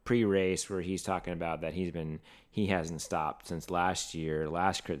 pre-race where he's talking about that he hasn't stopped since last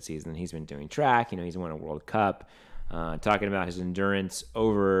crit season. He's been doing track. He's won a World Cup. Talking about his endurance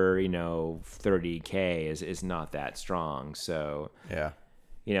over 30K is not that strong. So Yeah.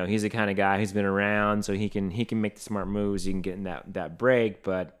 he's the kind of guy who's been around, so he can make the smart moves. He can get in that break,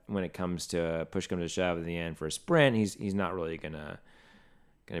 but when it comes to push comes to shove at the end for a sprint, he's not really gonna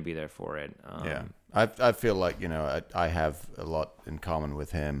be there for it. Yeah. I feel like, I have a lot in common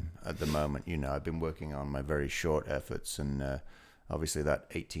with him at the moment. I've been working on my very short efforts, and obviously that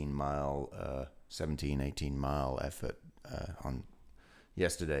 18-mile, 18-mile effort on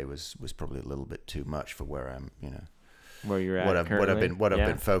yesterday was probably a little bit too much for where I'm, Where you're at what I've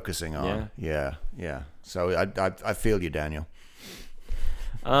been focusing on. Yeah. Yeah. So I feel you, Daniel.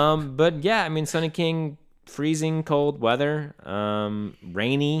 But yeah, Sonny King, freezing cold weather,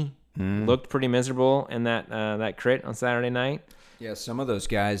 rainy, looked pretty miserable in that crit on Saturday night. Yeah, some of those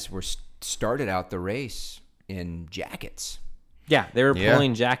guys were started out the race in jackets. Yeah, they were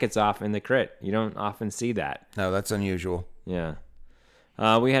pulling jackets off in the crit. You don't often see that. No, that's unusual. Yeah.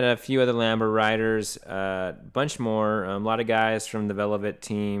 We had a few other Lambert riders, a bunch more, a lot of guys from the Velvet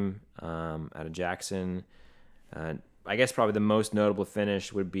team out of Jackson. I guess probably the most notable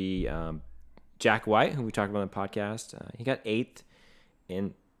finish would be Jack White, who we talked about on the podcast. He got 8th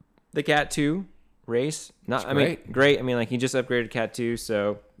in the Cat 2 race. Great. He just upgraded Cat 2,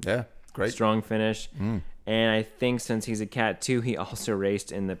 so yeah, great, strong finish. And I think since he's a Cat 2, he also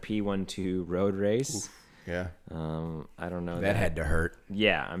raced in the P12 road race. Oof. Yeah. I don't know. That had to hurt.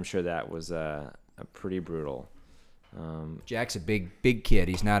 Yeah, I'm sure that was a pretty brutal. Jack's a big kid.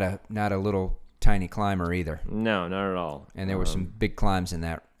 He's not a little tiny climber either. No, not at all. And there were some big climbs in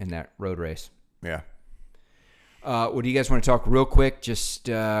that road race. Yeah. What do you guys want to talk real quick? Just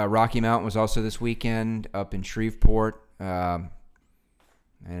Rocky Mountain was also this weekend up in Shreveport.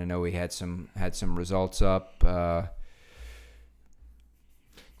 And I know we had some results up.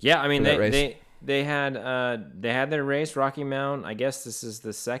 Yeah, they had their race, Rocky Mountain. I guess this is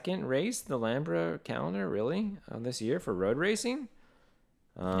the second race, the Lambra calendar, really, this year for road racing.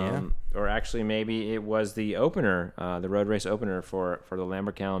 Or actually, maybe it was the opener, the road race opener for the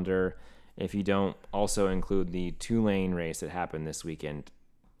Lambra calendar, if you don't also include the 2-lane race that happened this weekend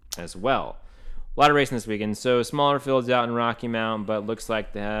as well. A lot of racing this weekend. So smaller fields out in Rocky Mountain, but looks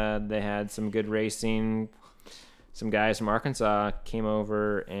like they had some good racing. Some guys from Arkansas came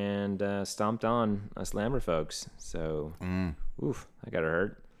over and stomped on us Lambert folks. So, oof, that got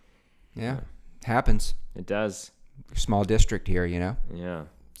hurt. Yeah, happens. It does. Small district here, Yeah.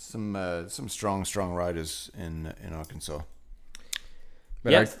 Some strong riders in Arkansas.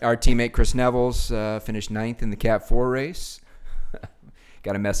 But Yes. our teammate Chris Nevels finished 9th in the Cat 4 race.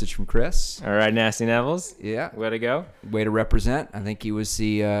 Got a message from Chris. All right, Nasty Nevels. Yeah, Way to go. way to represent. I think he was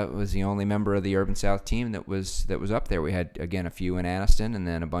the only member of the Urban South team that was up there. We had again a few in Anniston, and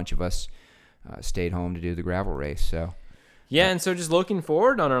then a bunch of us stayed home to do the gravel race. So Yeah, and so just looking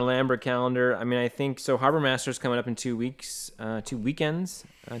forward on our Lambert calendar. I think so. Harbor Masters coming up in 2 weeks, 2 weekends.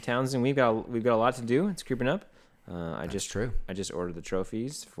 Townsend, we've got a lot to do. It's creeping up. That's true. I just ordered the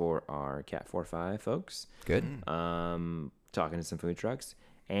trophies for our Cat 4-5 folks. Good. Talking to some food trucks.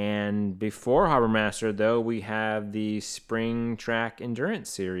 And before Harbor Master, though, we have the Spring Track Endurance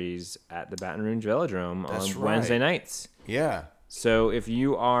Series at the Baton Rouge Velodrome on Wednesday nights. Yeah. So if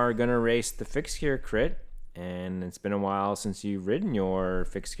you are going to race the fixed gear crit, and it's been a while since you've ridden your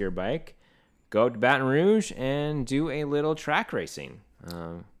fixed gear bike, go up to Baton Rouge and do a little track racing.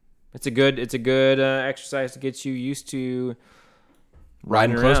 It's a good exercise to get you used to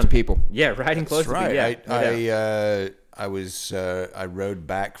Riding close around. to people. Yeah, riding close to people. Yeah, I rode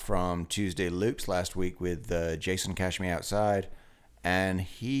back from Tuesday Loops last week with Jason Cash Me Outside, and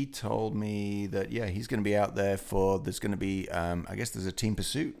he told me that he's going to be out there there's going to be I guess there's a team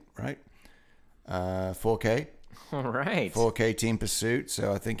pursuit, right? 4K. All right. 4K team pursuit.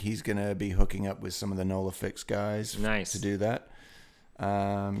 So I think he's going to be hooking up with some of the NOLA Fix guys Nice. to do that.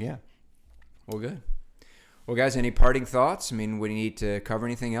 Yeah. Well, good. Well, guys, any parting thoughts? Would you need to cover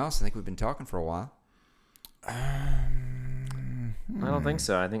anything else? I think we've been talking for a while. I don't think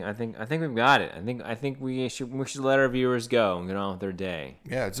so. I think we've got it. I think we should let our viewers go and get on with their day.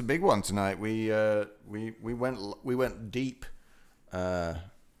 Yeah, it's a big one tonight. We went deep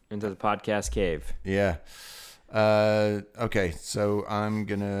Into the podcast cave. Yeah. Okay, so I'm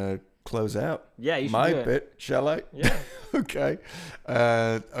gonna close out. Yeah, you should my do it. bit. Shall I? Yeah. Okay.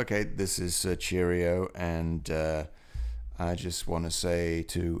 Okay. This is Cheerio, and I just want to say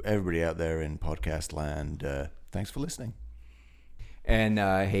to everybody out there in podcast land, thanks for listening. And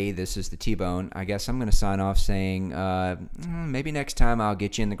hey, this is the T-Bone. I guess I'm going to sign off saying maybe next time I'll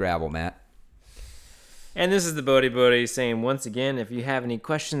get you in the gravel, Matt. And this is the Bodie saying once again, if you have any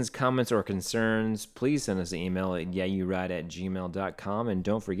questions, comments, or concerns, please send us an email at yeayouride@gmail.com. And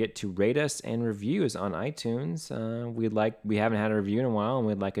don't forget to rate us and review us on iTunes. We haven't had a review in a while, and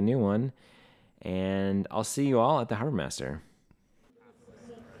we'd like a new one. And I'll see you all at the Harbor Master.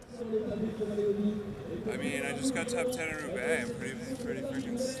 I mean, I just got top 10 in Roubaix. I'm pretty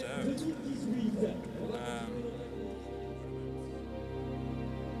freaking stoked.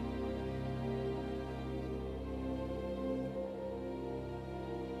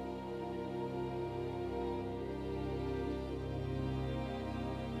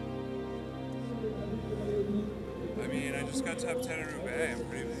 I mean, I just got top 10 in Roubaix. I'm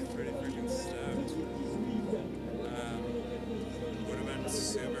pretty freaking stoked. Would have been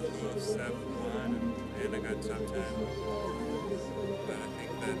super cool if Steph won and I got top 10. But I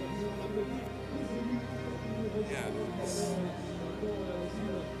think that, yeah,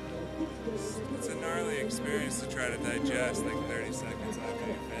 it's a gnarly experience to try to digest like 30 seconds after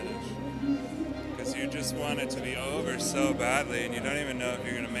you finish. Because you just want it to be over so badly and you don't even know if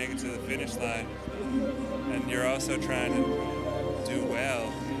you're going to make it to the finish line. And you're also trying to do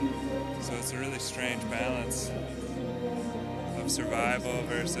well. So it's a really strange balance of survival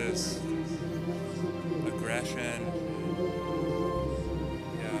versus aggression.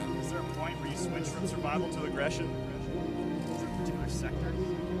 Yeah. Is there a point where you switch from survival to aggression? Is there a particular sector?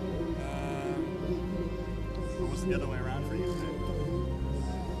 Or was it the other way around for you?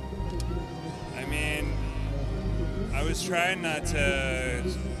 I mean, I was trying not to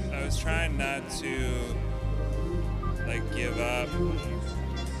like give up.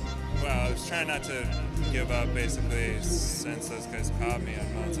 Well, I was trying not to give up basically since those guys caught me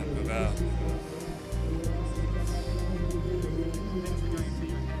on Mont Saint-Pavel.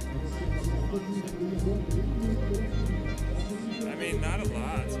 I mean, not a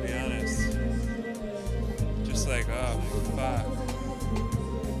lot, to be honest. Just like, oh, fuck.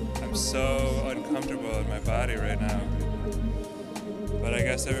 I'm so uncomfortable in my body right now. But I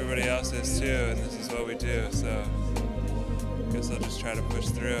guess everybody else is too, and this is what we do, so I guess I'll just try to push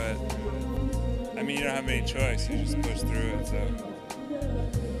through it. I mean, you don't have any choice, you just push through it, so.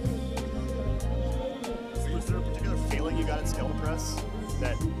 Was there a particular feeling you got at Skeleton Press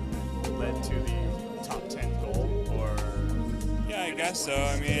that led to the top 10 goal, or? Yeah, I guess so.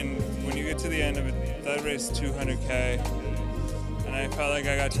 I mean, when you get to the end of it, that race 200K, and I felt like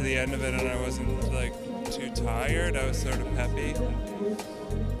I got to the end of it and I wasn't like too tired, I was sort of peppy.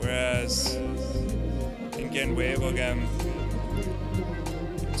 Whereas in Gent-Wevelgem,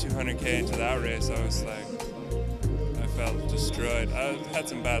 200K into that race, I was like, I felt destroyed. I had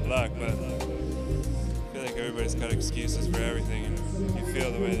some bad luck, but I feel like everybody's got excuses for everything, and you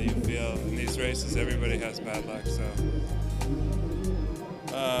feel the way that you feel. In these races, everybody has bad luck, so.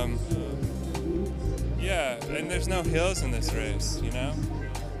 Yeah, and there's no hills in this race, you know?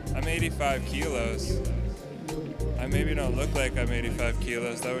 I'm 85 kilos. I maybe don't look like I'm 85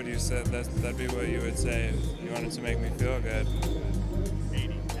 kilos. That would you said that'd be what you would say if you wanted to make me feel good.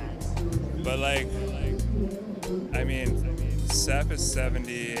 80. But like, I mean, Seth is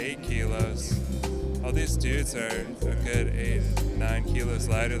 78 kilos. All these dudes are a good 8-9 kilos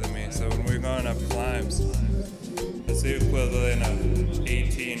lighter than me. So when we're going up climbs, it's the equivalent of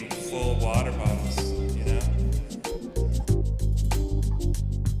 18 full water bottles, you know?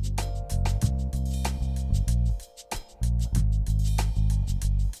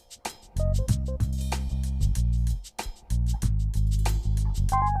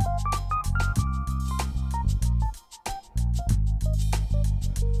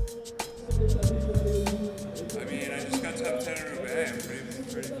 I mean, I just got top 10 in Roubaix. I'm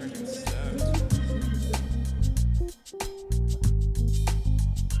pretty freaking stoked.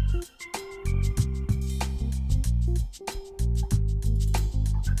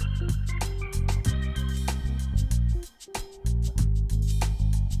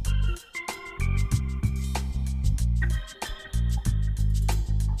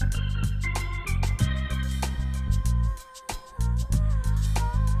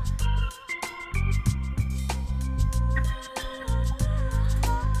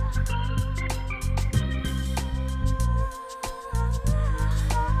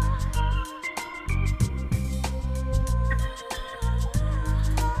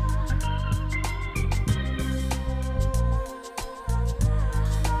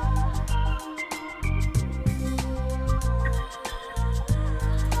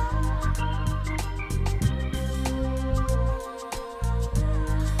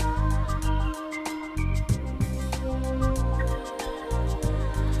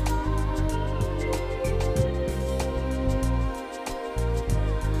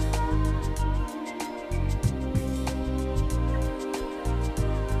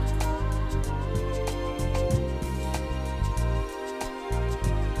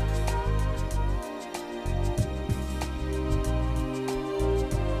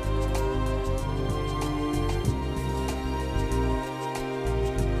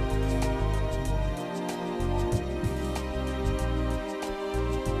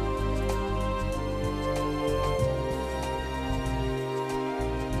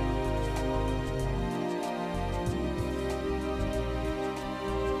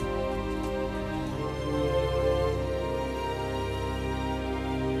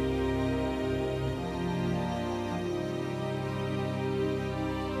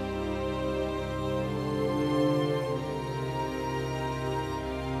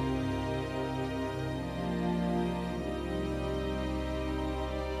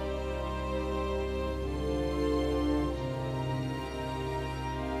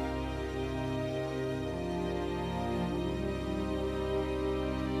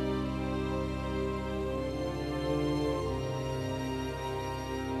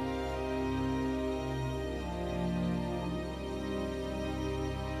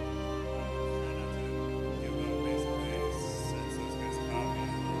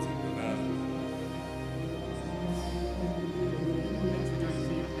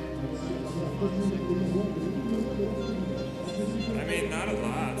 Not a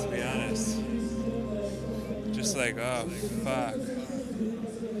lot, to be honest. Just like, oh, fuck.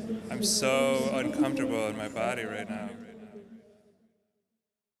 I'm so uncomfortable in my body right now.